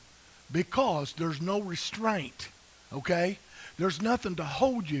you, because there's no restraint, okay? There's nothing to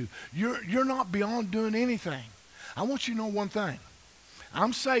hold you. You're not beyond doing anything. I want you to know one thing.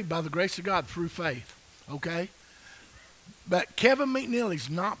 I'm saved by the grace of God through faith, okay? But Kevin McNeely's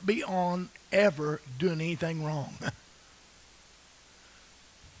not beyond ever doing anything wrong.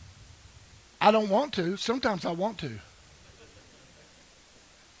 I don't want to. Sometimes I want to.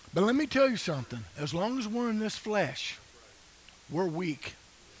 But let me tell you something. As long as we're in this flesh, we're weak.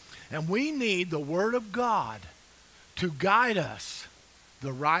 And we need the Word of God to guide us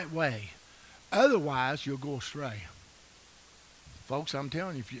the right way. Otherwise, you'll go astray. Folks, I'm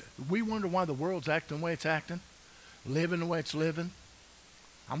telling you, we wonder why the world's acting the way it's acting, living the way it's living.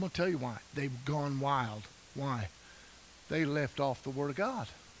 I'm going to tell you why. They've gone wild. Why? They left off the Word of God.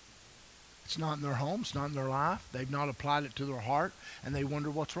 It's not in their home. It's not in their life. They've not applied it to their heart, and they wonder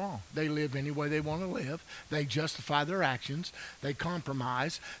what's wrong. They live any way they want to live. They justify their actions. They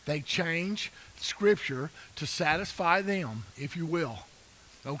compromise. They change Scripture to satisfy them, if you will.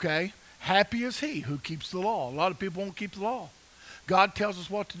 Okay? Happy is he who keeps the law. A lot of people won't keep the law. God tells us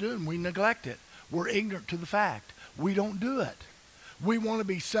what to do, and we neglect it. We're ignorant to the fact. We don't do it. We want to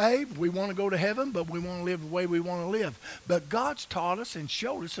be saved. We want to go to heaven, but we want to live the way we want to live. But God's taught us and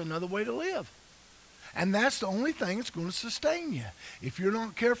showed us another way to live. And that's the only thing that's going to sustain you. If you're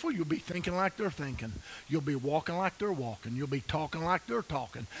not careful, you'll be thinking like they're thinking. You'll be walking like they're walking. You'll be talking like they're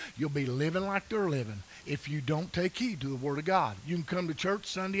talking. You'll be living like they're living. If you don't take heed to the Word of God, you can come to church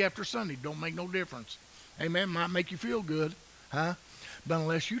Sunday after Sunday. Don't make no difference. Amen. Might make you feel good, huh? But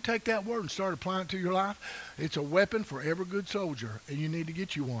unless you take that word and start applying it to your life, it's a weapon for every good soldier, and you need to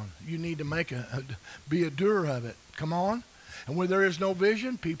get you one. You need to be a doer of it. Come on. And where there is no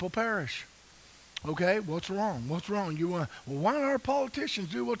vision, people perish. Okay, what's wrong? What's wrong? Why don't our politicians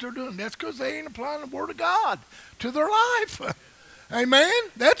do what they're doing? That's because they ain't applying the Word of God to their life. Amen?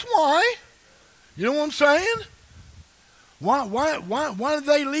 That's why. You know what I'm saying? Why do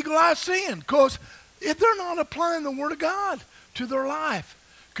they legalize sin? Because if they're not applying the Word of God to their life.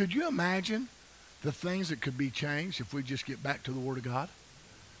 Could you imagine the things that could be changed if we just get back to the Word of God?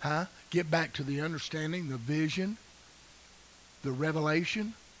 Huh? Get back to the understanding, the vision, the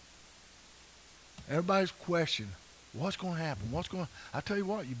revelation. Everybody's question, what's going to happen? I tell you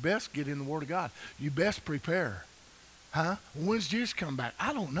what, you best get in the Word of God. You best prepare. Huh? When's Jesus come back?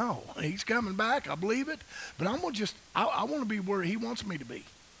 I don't know. He's coming back. I believe it. But I want to be where he wants me to be.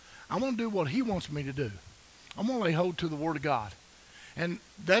 I want to do what he wants me to do. I'm going to lay hold to the Word of God. And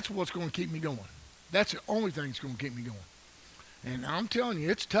that's what's going to keep me going. That's the only thing that's going to keep me going. And I'm telling you,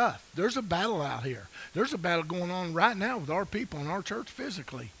 it's tough. There's a battle out here. There's a battle going on right now with our people in our church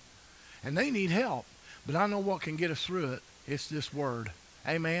physically. And they need help. But I know what can get us through it. It's this Word.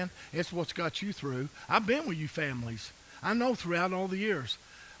 Amen? It's what's got you through. I've been with you families. I know throughout all the years.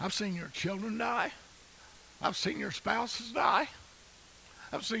 I've seen your children die. I've seen your spouses die.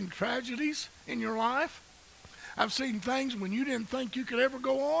 I've seen tragedies in your life. I've seen things when you didn't think you could ever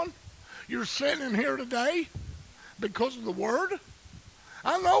go on. You're sitting in here today because of the Word.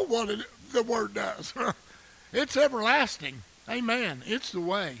 I know what the Word does. It's everlasting. Amen. It's the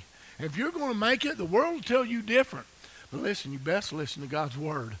way. If you're going to make it, the world will tell you different. But listen, you best listen to God's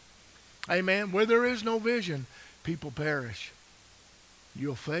Word. Amen. Where there is no vision, people perish.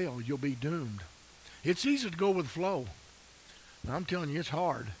 You'll fail. You'll be doomed. It's easy to go with the flow. But I'm telling you, it's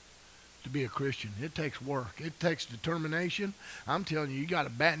hard to be a Christian. It takes work. It takes determination. I'm telling you, you got to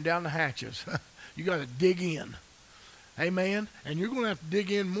batten down the hatches. You got to dig in. Amen? And you're going to have to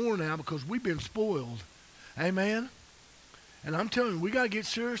dig in more now because we've been spoiled. Amen? And I'm telling you, we got to get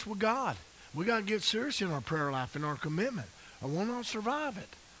serious with God. We got to get serious in our prayer life, in our commitment, or we'll not survive it.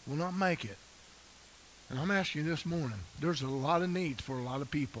 We'll not make it. And I'm asking you this morning, there's a lot of needs for a lot of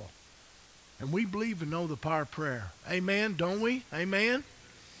people. And we believe and know the power of prayer. Amen, don't we? Amen?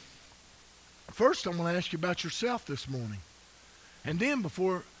 First, I'm going to ask you about yourself this morning. And then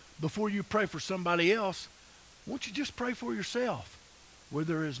before you pray for somebody else, won't you just pray for yourself? Where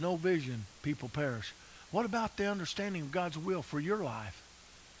there is no vision, people perish. What about the understanding of God's will for your life?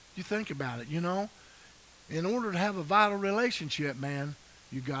 You think about it, you know. In order to have a vital relationship, man,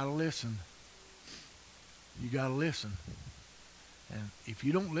 you got to listen. You got to listen. And if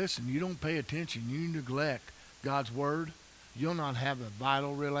you don't listen, you don't pay attention, you neglect God's Word, you'll not have a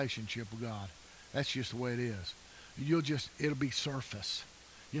vital relationship with God. That's just the way it is. It'll be surface.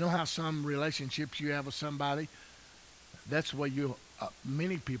 You know how some relationships you have with somebody, that's the way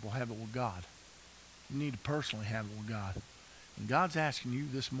many people have it with God. You need to personally have it with God. And God's asking you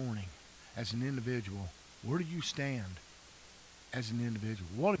this morning, as an individual, Where do you stand as an individual?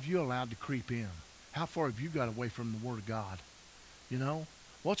 What have you allowed to creep in? How far have you got away from the Word of God? You know,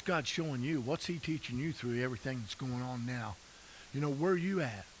 what's God showing you? What's He teaching you through everything that's going on now? You know, where are you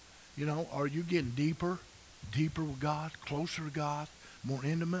at? You know, are you getting deeper with God, closer to God, more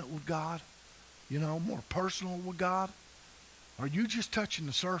intimate with God? You know, more personal with God? Are you just touching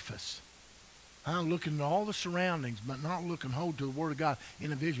the surface? I'm looking at all the surroundings, but not looking hold to the Word of God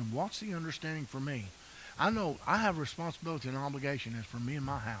in a vision. What's the understanding for me? I know I have responsibility and obligation as for me and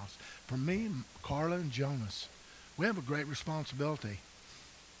my house. For me, Carla and Jonas, we have a great responsibility.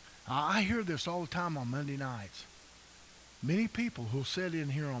 I hear this all the time on Monday nights. Many people who'll sit in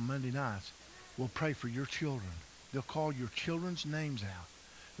here on Monday nights will pray for your children. They'll call your children's names out.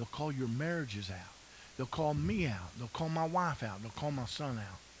 They'll call your marriages out. They'll call me out. They'll call my wife out. They'll call my son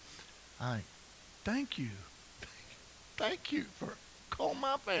out. I think, thank you. Thank you for calling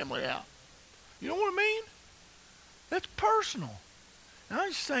my family out. You know what I mean? That's personal. And I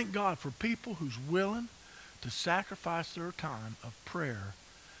just thank God for people who's willing to sacrifice their time of prayer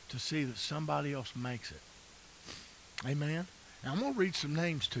to see that somebody else makes it. Amen? Now I'm going to read some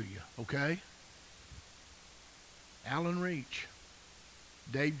names to you, okay? Alan Reach,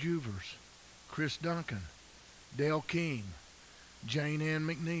 Dave Juvers, Chris Duncan, Dale King, Jane Ann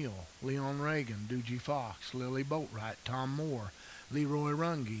McNeil, Leon Reagan, Doogie Fox, Lily Boatwright, Tom Moore, Leroy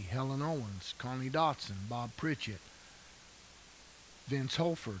Runge, Helen Owens, Connie Dotson, Bob Pritchett, Vince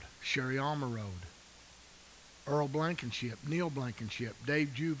Holford, Sherry Almerode, Earl Blankenship, Neil Blankenship,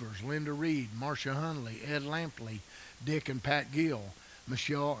 Dave Juvers, Linda Reed, Marcia Hunley, Ed Lampley, Dick and Pat Gill,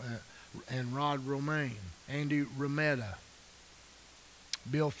 Michelle and Rod Romaine, Andy Remeda,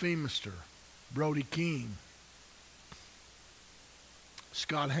 Bill Feemister, Brody King,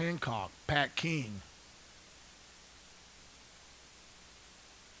 Scott Hancock, Pat King,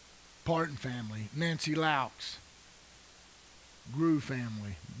 Parton family, Nancy Laux, Grew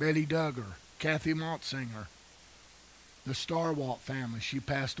family, Betty Duggar, Kathy Motzinger, the Starwalt family, she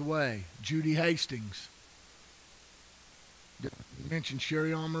passed away, Judy Hastings, mentioned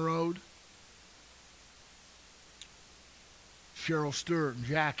Sherry Almerode, Cheryl Stewart and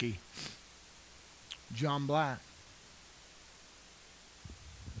Jackie, John Black.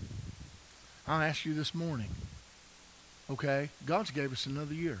 I'll ask you this morning, okay, God's gave us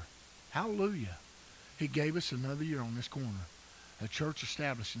another year. Hallelujah. He gave us another year on this corner. A church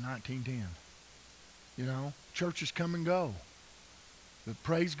established in 1910. You know, churches come and go. But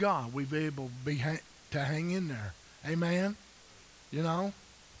praise God, we've been able to hang in there. Amen? You know?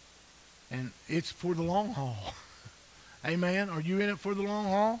 And it's for the long haul. Amen? Are you in it for the long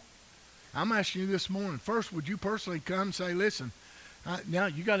haul? I'm asking you this morning. First, would you personally come and say, listen, now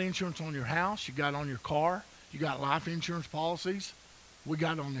you got insurance on your house, you got on your car, you got life insurance policies. We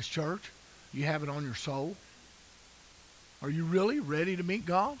got it on this church. You have it on your soul. Are you really ready to meet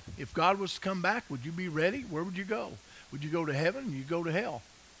God? If God was to come back, would you be ready? Where would you go? Would you go to heaven or you go to hell?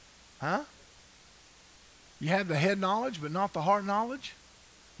 Huh? You have the head knowledge but not the heart knowledge?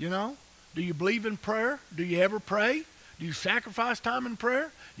 You know? Do you believe in prayer? Do you ever pray? Do you sacrifice time in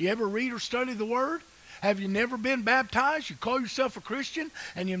prayer? Do you ever read or study the Word? Have you never been baptized? You call yourself a Christian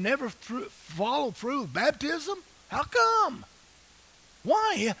and you've never followed through with baptism? How come?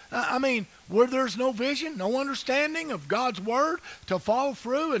 Why? I mean, where there's no vision, no understanding of God's Word to follow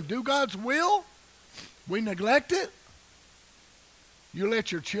through and do God's will, we neglect it. You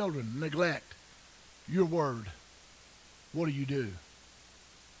let your children neglect your Word. What do?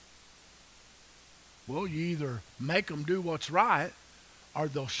 Well, you either make them do what's right or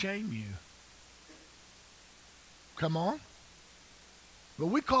they'll shame you. Come on. But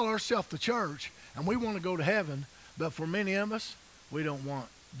we call ourselves the church and we want to go to heaven, but for many of us, we don't want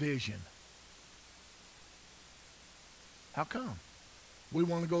vision. How come? We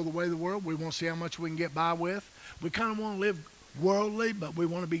want to go the way of the world. We want to see how much we can get by with. We kind of want to live worldly, but we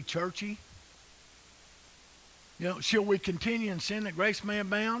want to be churchy. You know, shall we continue in sin that grace may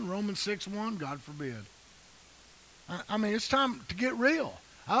abound? Romans 6:1, God forbid. I mean, it's time to get real.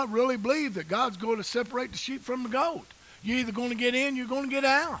 I really believe that God's going to separate the sheep from the goat. You're either going to get in, you're going to get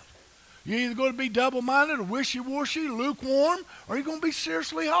out. You're either going to be double-minded or wishy-washy, lukewarm, or you're going to be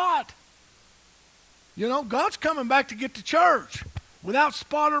seriously hot. You know, God's coming back to get the church without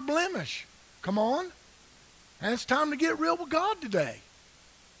spot or blemish. Come on. And it's time to get real with God today.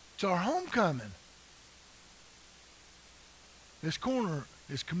 It's our homecoming. This corner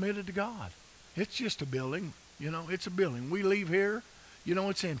is committed to God. It's just a building. You know, it's a building. We leave here, you know,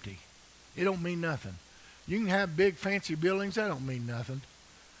 it's empty. It don't mean nothing. You can have big, fancy buildings. That don't mean nothing.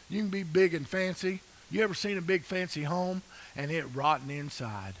 You can be big and fancy. You ever seen a big, fancy home and it rotten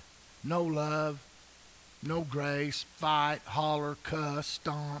inside? No love, No grace, fight, holler, cuss,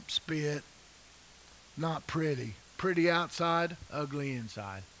 stomp, spit. Not pretty. Pretty outside, ugly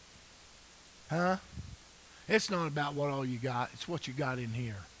inside. Huh? It's not about what all you got. It's what you got in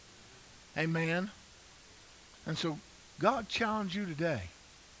here. Amen? And so God challenged you today.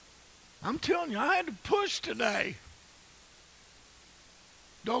 I'm telling you, I had to push today.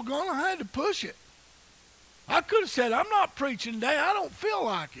 Doggone, I had to push it. I could have said, I'm not preaching today. I don't feel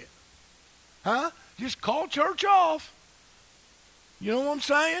like it. Huh? Just call church off. You know what I'm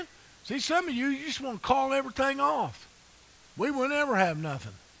saying? See, some of you just want to call everything off. We would never have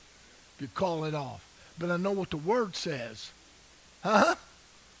nothing if you call it off. But I know what the Word says. Huh?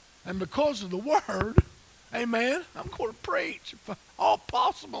 And because of the Word, amen, I'm going to preach if all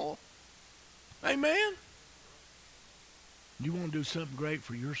possible. Amen? You want to do something great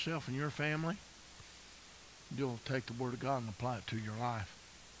for yourself and your family? You'll take the Word of God and apply it to your life.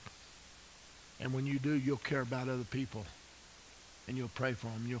 And when you do, you'll care about other people. And you'll pray for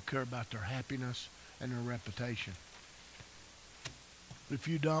them. You'll care about their happiness and their reputation. If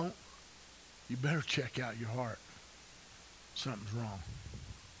you don't, you better check out your heart. Something's wrong.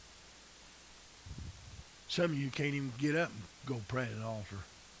 Some of you can't even get up and go pray at the altar.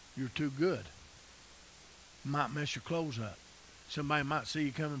 You're too good. Might mess your clothes up. Somebody might see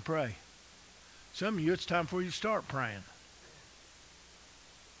you come and pray. Some of you, it's time for you to start praying.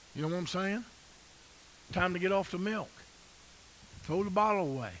 You know what I'm saying? Time to get off the milk. Throw the bottle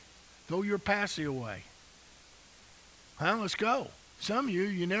away. Throw your passy away. Huh? Let's go. Some of you,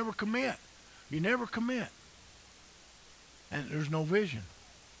 you never commit. You never commit. And there's no vision.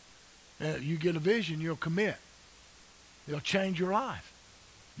 You get a vision, you'll commit. It'll change your life.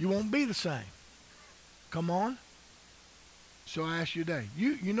 You won't be the same. Come on. So I ask you today,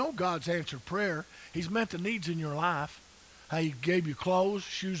 you know God's answered prayer. He's met the needs in your life. How He gave you clothes,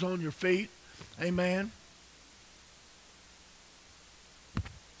 shoes on your feet. Amen.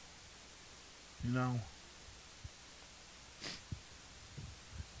 You know,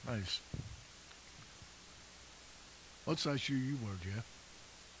 nice. What size shoe you wear, Jeff?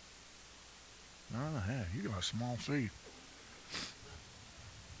 9.5. You got small feet.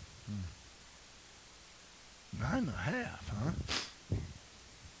 9.5, huh?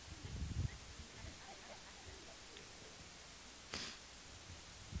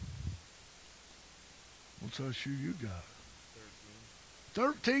 What size shoe you got?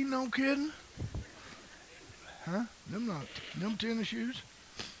 13, no kidding? Huh? Them tennis shoes?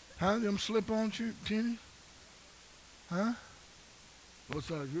 Huh? Them slip-on tennis? Huh? What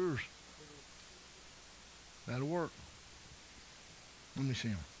size yours? That'll work. Let me see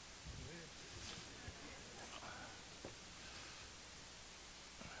them.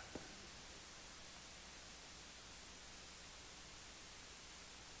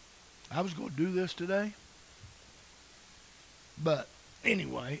 I was going to do this today, but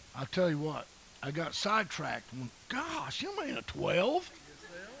anyway, I'll tell you what. I got sidetracked. Gosh, you mean a 12?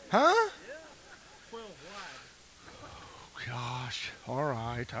 Huh? 12 wide. Gosh, all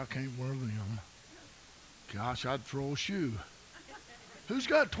right, I can't wear them. Gosh, I'd throw a shoe. Who's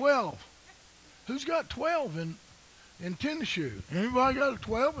got 12? Who's got 12 in tennis shoe? Anybody got a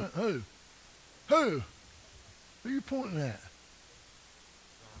 12? Who? Who are you pointing at?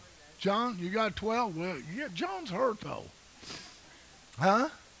 John, you got 12? Well, yeah, John's hurt though. Huh?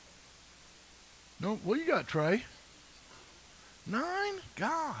 No, what you got, Trey? 9?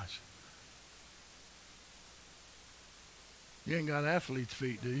 Gosh. You ain't got athlete's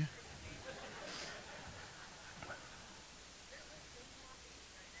feet, do you?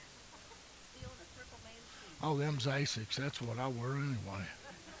 Oh, them's Asics. That's what I wear anyway.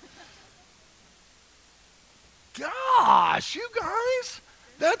 Gosh, you guys.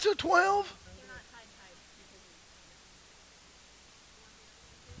 That's a 12?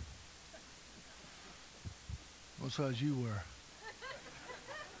 What size you wear?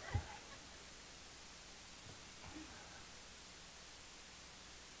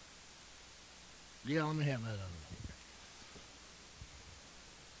 Yeah, let me have that other.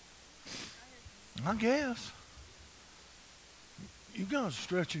 I guess. You guys are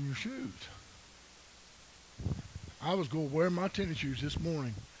stretching your shoes. I was going to wear my tennis shoes this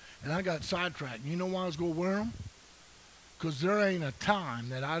morning, and I got sidetracked. You know why I was going to wear them? Because there ain't a time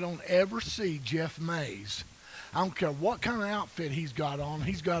that I don't ever see Jeff Mays. I don't care what kind of outfit he's got on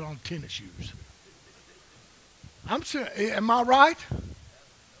tennis shoes. I'm serious. Am I right?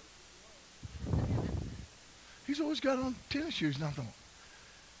 He's always got on tennis shoes. Nothing.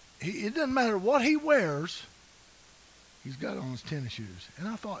 It doesn't matter what he wears. He's got on his tennis shoes. And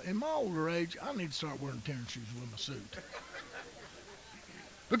I thought, in my older age, I need to start wearing tennis shoes with my suit.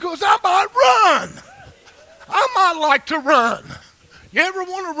 Because I might run. I might like to run. You ever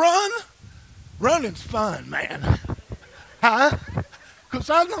want to run? Running's fun, man. Huh? Because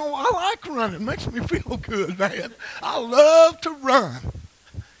I know I like running. It makes me feel good, man. I love to run.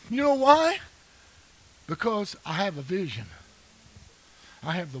 You know why? Because I have a vision.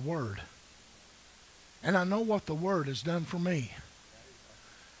 I have the Word. And I know what the Word has done for me.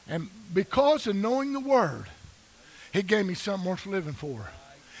 And because of knowing the Word, He gave me something worth living for.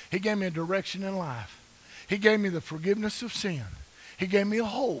 He gave me a direction in life. He gave me the forgiveness of sin. He gave me a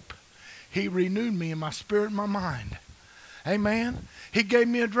hope. He renewed me in my spirit and my mind. Amen. He gave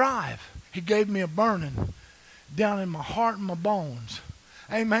me a drive. He gave me a burning down in my heart and my bones.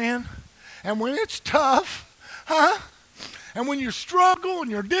 Amen. And when it's tough, and when you struggle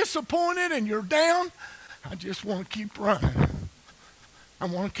and you're disappointed and you're down, I just want to keep running. I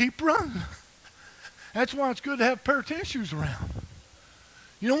want to keep running. That's why it's good to have a pair of tennis shoes around.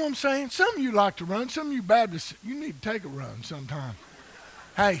 You know what I'm saying? Some of you like to run. Some of you Baptists, you need to take a run sometime.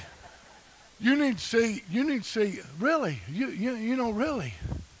 Hey, you need to see, really, you know, really,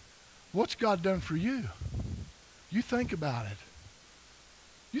 what's God done for you? You think about it.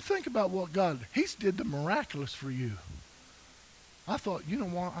 You think about what God, He's did the miraculous for you. I thought, you know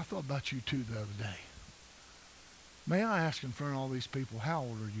what? I thought about you too the other day. May I ask in front of all these people, how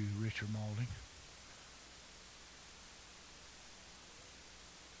old are you, Richard Maulding?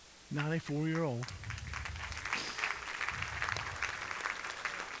 94-year-old.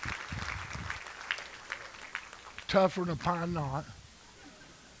 Tougher than a pine knot.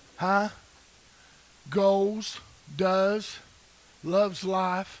 Huh? Goes, does, loves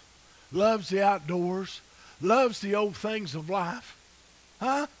life, loves the outdoors, loves the old things of life.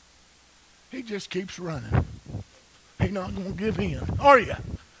 Huh? He just keeps running. He's not going to give in. Are you?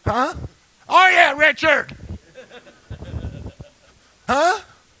 Huh? Are you, Richard? Huh?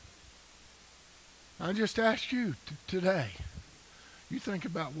 I just asked you today. You think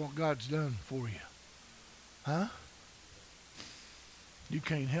about what God's done for you. Huh? You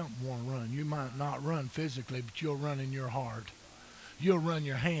can't help but want to run. You might not run physically, but you'll run in your heart. You'll run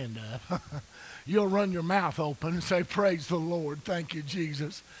your hand up. You'll run your mouth open and say, praise the Lord. Thank you,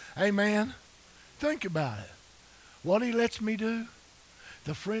 Jesus. Amen. Think about it. What He lets me do,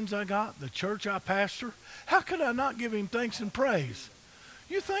 the friends I got, the church I pastor, how could I not give Him thanks and praise?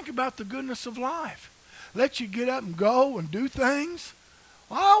 You think about the goodness of life. Let you get up and go and do things.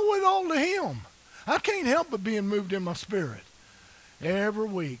 I owe it all to Him. I can't help but being moved in my spirit. Every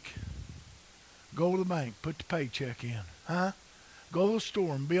week, go to the bank, put the paycheck in. Huh? Go to the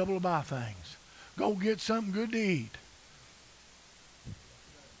store and be able to buy things. Go get something good to eat.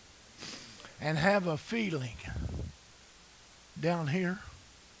 And have a feeling down here,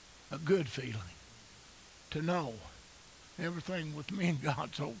 a good feeling, to know everything with me and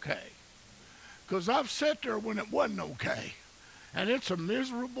God's okay. Because I've sat there when it wasn't okay. And it's a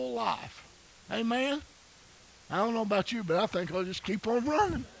miserable life. Amen? I don't know about you, but I think I'll just keep on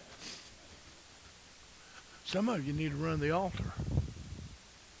running. Some of you need to run the altar.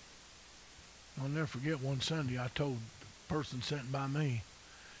 I'll never forget one Sunday I told the person sitting by me,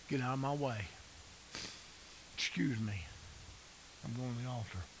 get out of my way. Excuse me. I'm going to the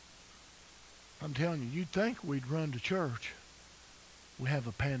altar. I'm telling you, you'd think we'd run to church. We have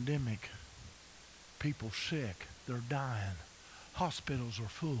a pandemic. People sick. They're dying. Hospitals are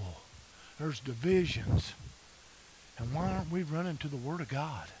full. There's divisions. And why aren't we running to the Word of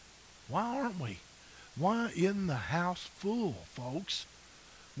God? Why aren't we? Why isn't the house full, folks?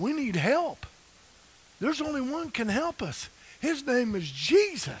 We need help. There's only one can help us. His name is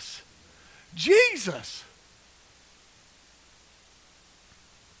Jesus. Jesus.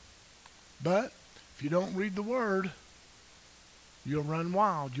 But if you don't read the Word, you'll run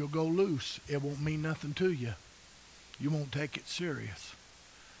wild. You'll go loose. It won't mean nothing to you. You won't take it serious.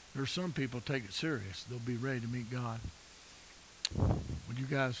 There's some people take it serious. They'll be ready to meet God. Would you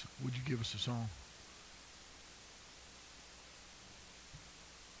give us a song?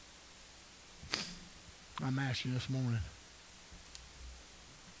 I'm asking you this morning.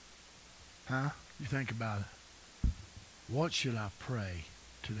 Huh? You think about it. What should I pray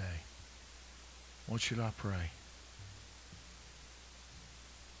today? What should I pray?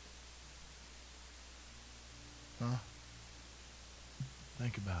 Huh?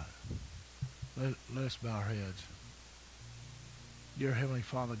 Think about it. Let's bow our heads. Dear Heavenly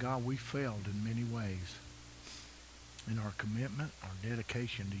Father God, we failed in many ways in our commitment, our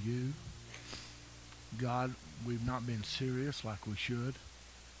dedication to you. God, we've not been serious like we should.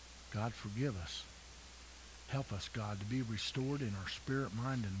 God, forgive us. Help us, God, to be restored in our spirit,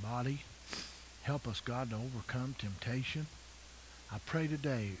 mind, and body. Help us, God, to overcome temptation. I pray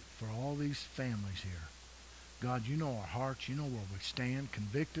today for all these families here. God, you know our hearts. You know where we stand.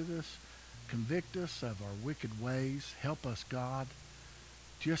 Convict us of our wicked ways. Help us, God,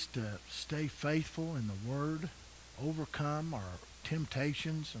 just to stay faithful in the Word, overcome our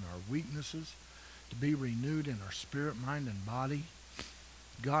temptations and our weaknesses, to be renewed in our spirit, mind, and body.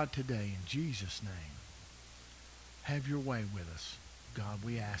 God, today, in Jesus' name, have your way with us. God,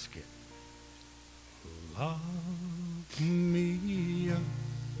 we ask it. Lock me up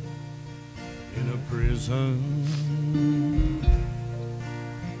in a prison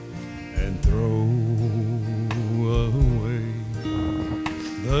and throw away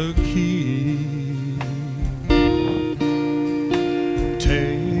the key.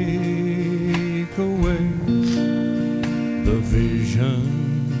 Take away the vision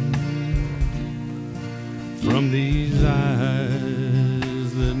from these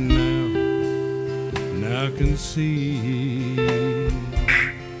eyes that now can see.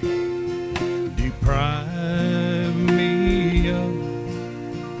 Deprive me of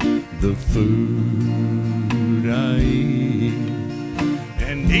the food I eat,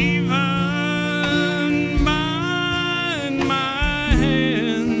 and even bind my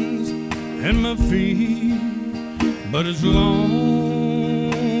hands and my feet. But as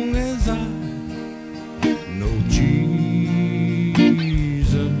long as I know Jesus,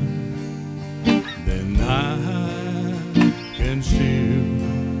 then I can still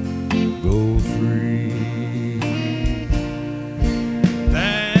go free.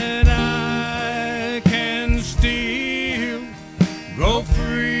 That I can still go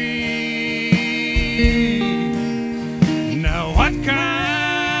free. Now what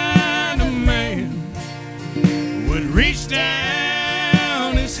kind of man would reach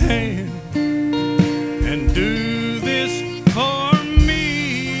down his hand and do this for me?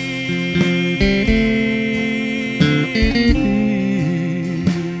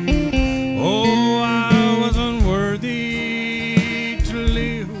 Oh, I was unworthy to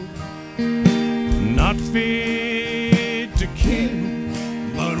live, not fit to kill.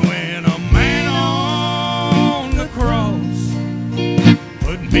 But when a man on the cross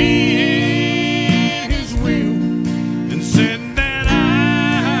put me in his will and said that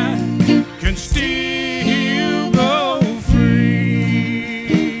I can still go free,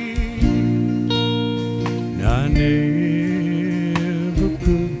 I never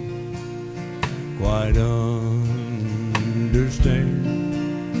could quite understand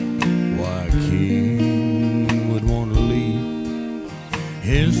why a king would want to leave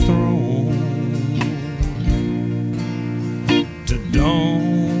his throne to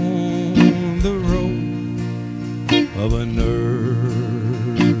don the robe of an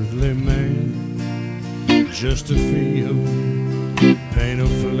earthly man, just to feel pain of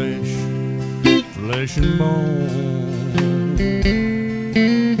flesh and bone,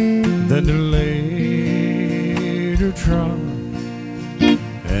 then to later trod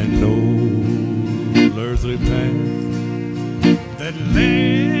an old earthly path that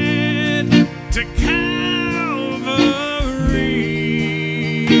led to Calvary,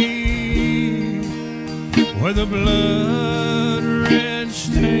 where the blood-red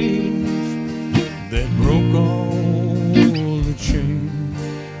stains that broke all the chains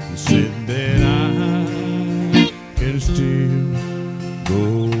and said that I can still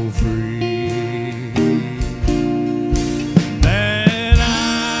go free. That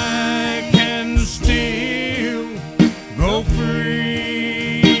I can still go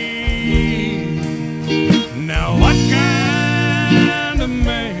free. Now what kind of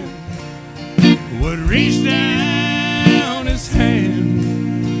man would reach down his hand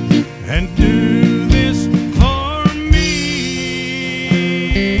and do this for me?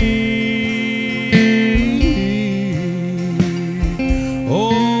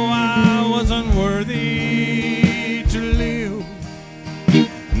 Oh, I was unworthy to live,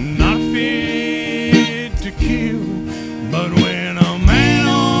 not fit to kill. But when a man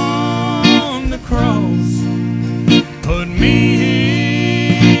on the cross put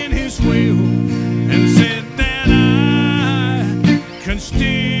me in his will and said that I can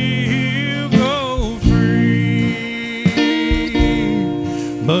still go free,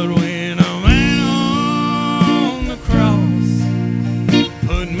 but when a man on the cross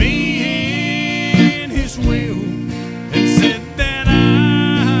put me in his will and said that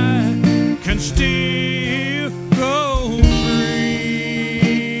I can still go free.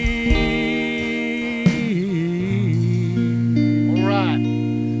 All right.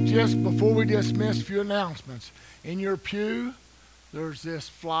 Just before we dismiss, a few announcements. In your pew, there's this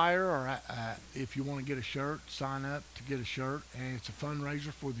flyer, or if you want to get a shirt, sign up to get a shirt, and it's a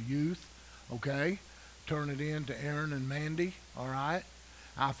fundraiser for the youth. Okay, turn it in to Aaron and Mandy. All right.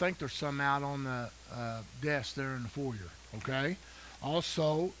 I think there's some out on the desk there in the foyer, okay?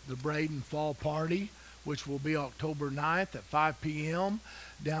 Also, the Braden Fall Party, which will be October 9th at 5 p.m.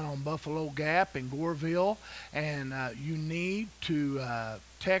 down on Buffalo Gap in Goreville. And you need to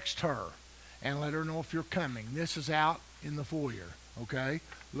text her and let her know if you're coming. This is out in the foyer, okay?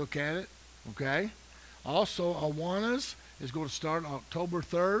 Look at it, okay? Also, Awanas is going to start October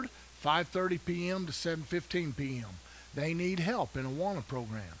 3rd, 5:30 p.m. to 7:15 p.m. They need help in Awana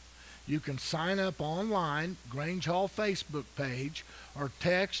program. You can sign up online, Grange Hall Facebook page, or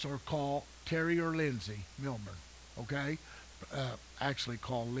text or call Terry or Lindsay Milburn, okay? Actually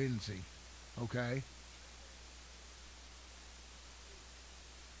call Lindsay, okay?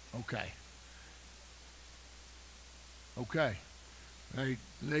 Okay. Okay.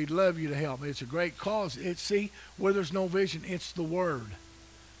 They'd love you to help. It's a great cause. See, where there's no vision, it's the Word.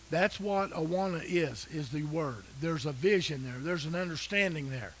 That's what Awana is the Word. There's a vision there. There's an understanding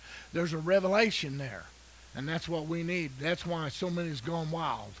there. There's a revelation there. And that's what we need. That's why so many's gone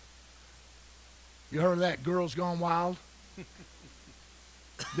wild. You heard of that? Girls gone wild?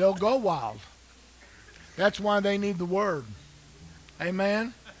 They'll go wild. That's why they need the Word.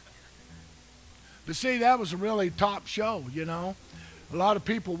 Amen? But see, that was a really top show, you know. A lot of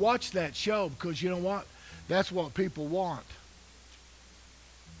people watch that show because, you know what? That's what people want.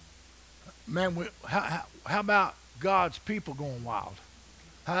 Man, how about God's people going wild?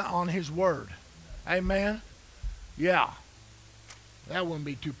 On His Word. Amen? Yeah. That wouldn't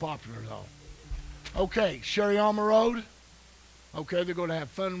be too popular, though. Okay, Sherry Alma Road. Okay, they're going to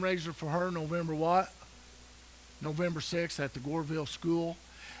have fundraiser for her November what? November 6th at the Goreville School.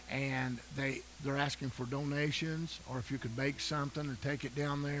 And they're asking for donations, or if you could bake something and take it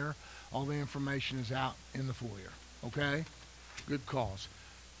down there. All the information is out in the foyer. Okay? Good cause.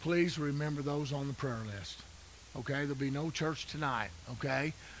 Please remember those on the prayer list. Okay? There'll be no church tonight.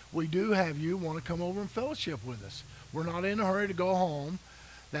 Okay? We do have you want to come over and fellowship with us. We're not in a hurry to go home.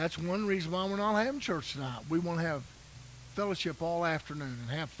 That's one reason why we're not having church tonight. We want to have fellowship all afternoon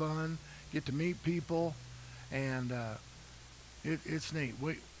and have fun, get to meet people, and it's neat.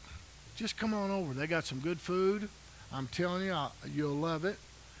 Just come on over. They got some good food. I'm telling you, you'll love it.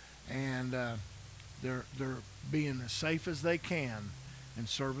 And they're being as safe as they can and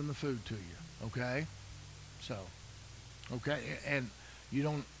serving the food to you. Okay? So, okay. And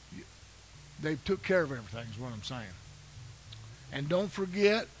they took care of everything is what I'm saying. And don't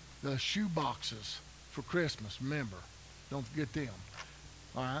forget the shoe boxes for Christmas. Remember, don't forget them.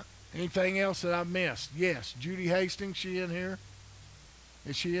 All right? Anything else that I've missed? Yes. Judy Hastings, she in here?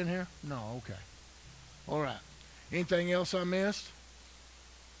 Is she in here? No, okay. All right. Anything else I missed?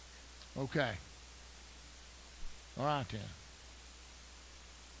 Okay. All right, then.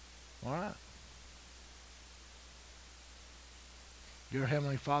 All right. Dear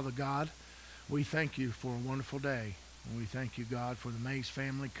Heavenly Father God, we thank you for a wonderful day. And we thank you, God, for the Mays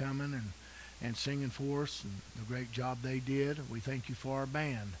family coming and singing for us and the great job they did. We thank you for our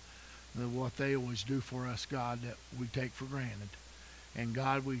band, what they always do for us, God, that we take for granted. And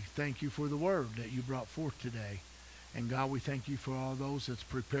God, we thank you for the word that you brought forth today. And God, we thank you for all those that's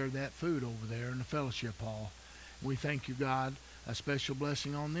prepared that food over there in the fellowship hall. We thank you, God, a special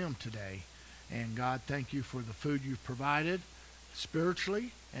blessing on them today. And God, thank you for the food you've provided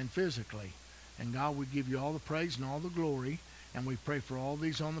spiritually and physically. And God, we give you all the praise and all the glory. And we pray for all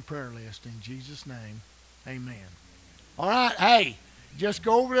these on the prayer list. In Jesus' name, amen. All right, hey, just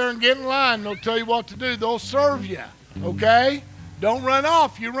go over there and get in line. They'll tell you what to do. They'll serve you, okay? Don't run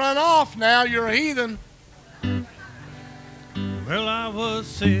off. You run off now, you're a heathen. Well, I was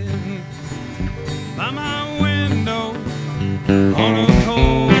sitting by my window on a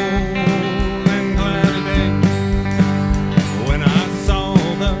cold and cloudy day when I saw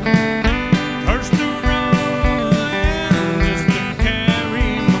the first rolling just to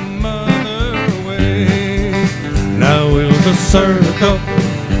carry my mother away. Now will the circle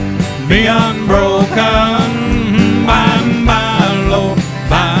be unbroken by and by, Lord,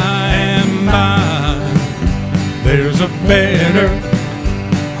 by and by? There's a better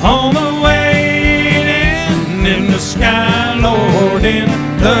home awaiting in the sky, Lord, in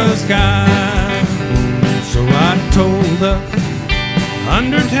the sky. So I told the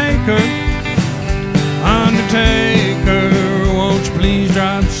undertaker, won't you please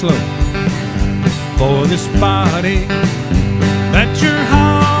drive slow for this body that you're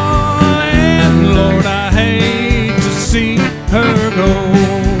hauling, Lord, I hate to see her go.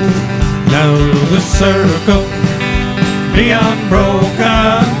 Now the circle be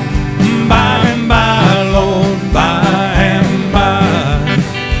unbroken by and by, Lord, by and by.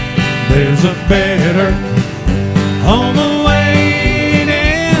 There's a better home awaiting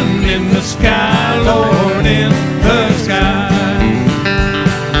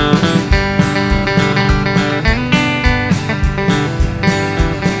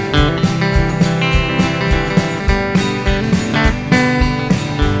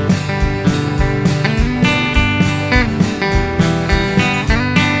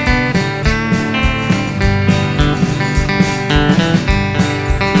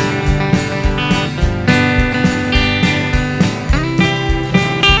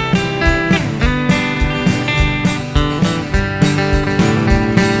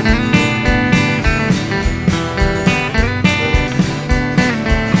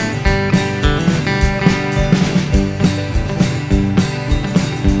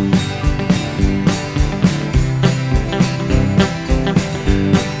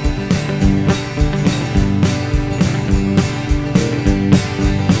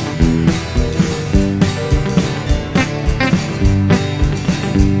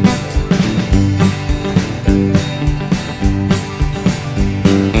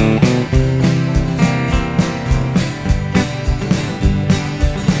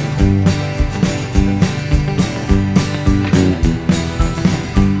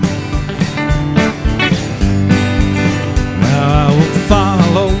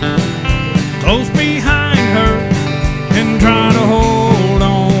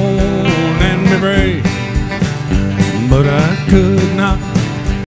up.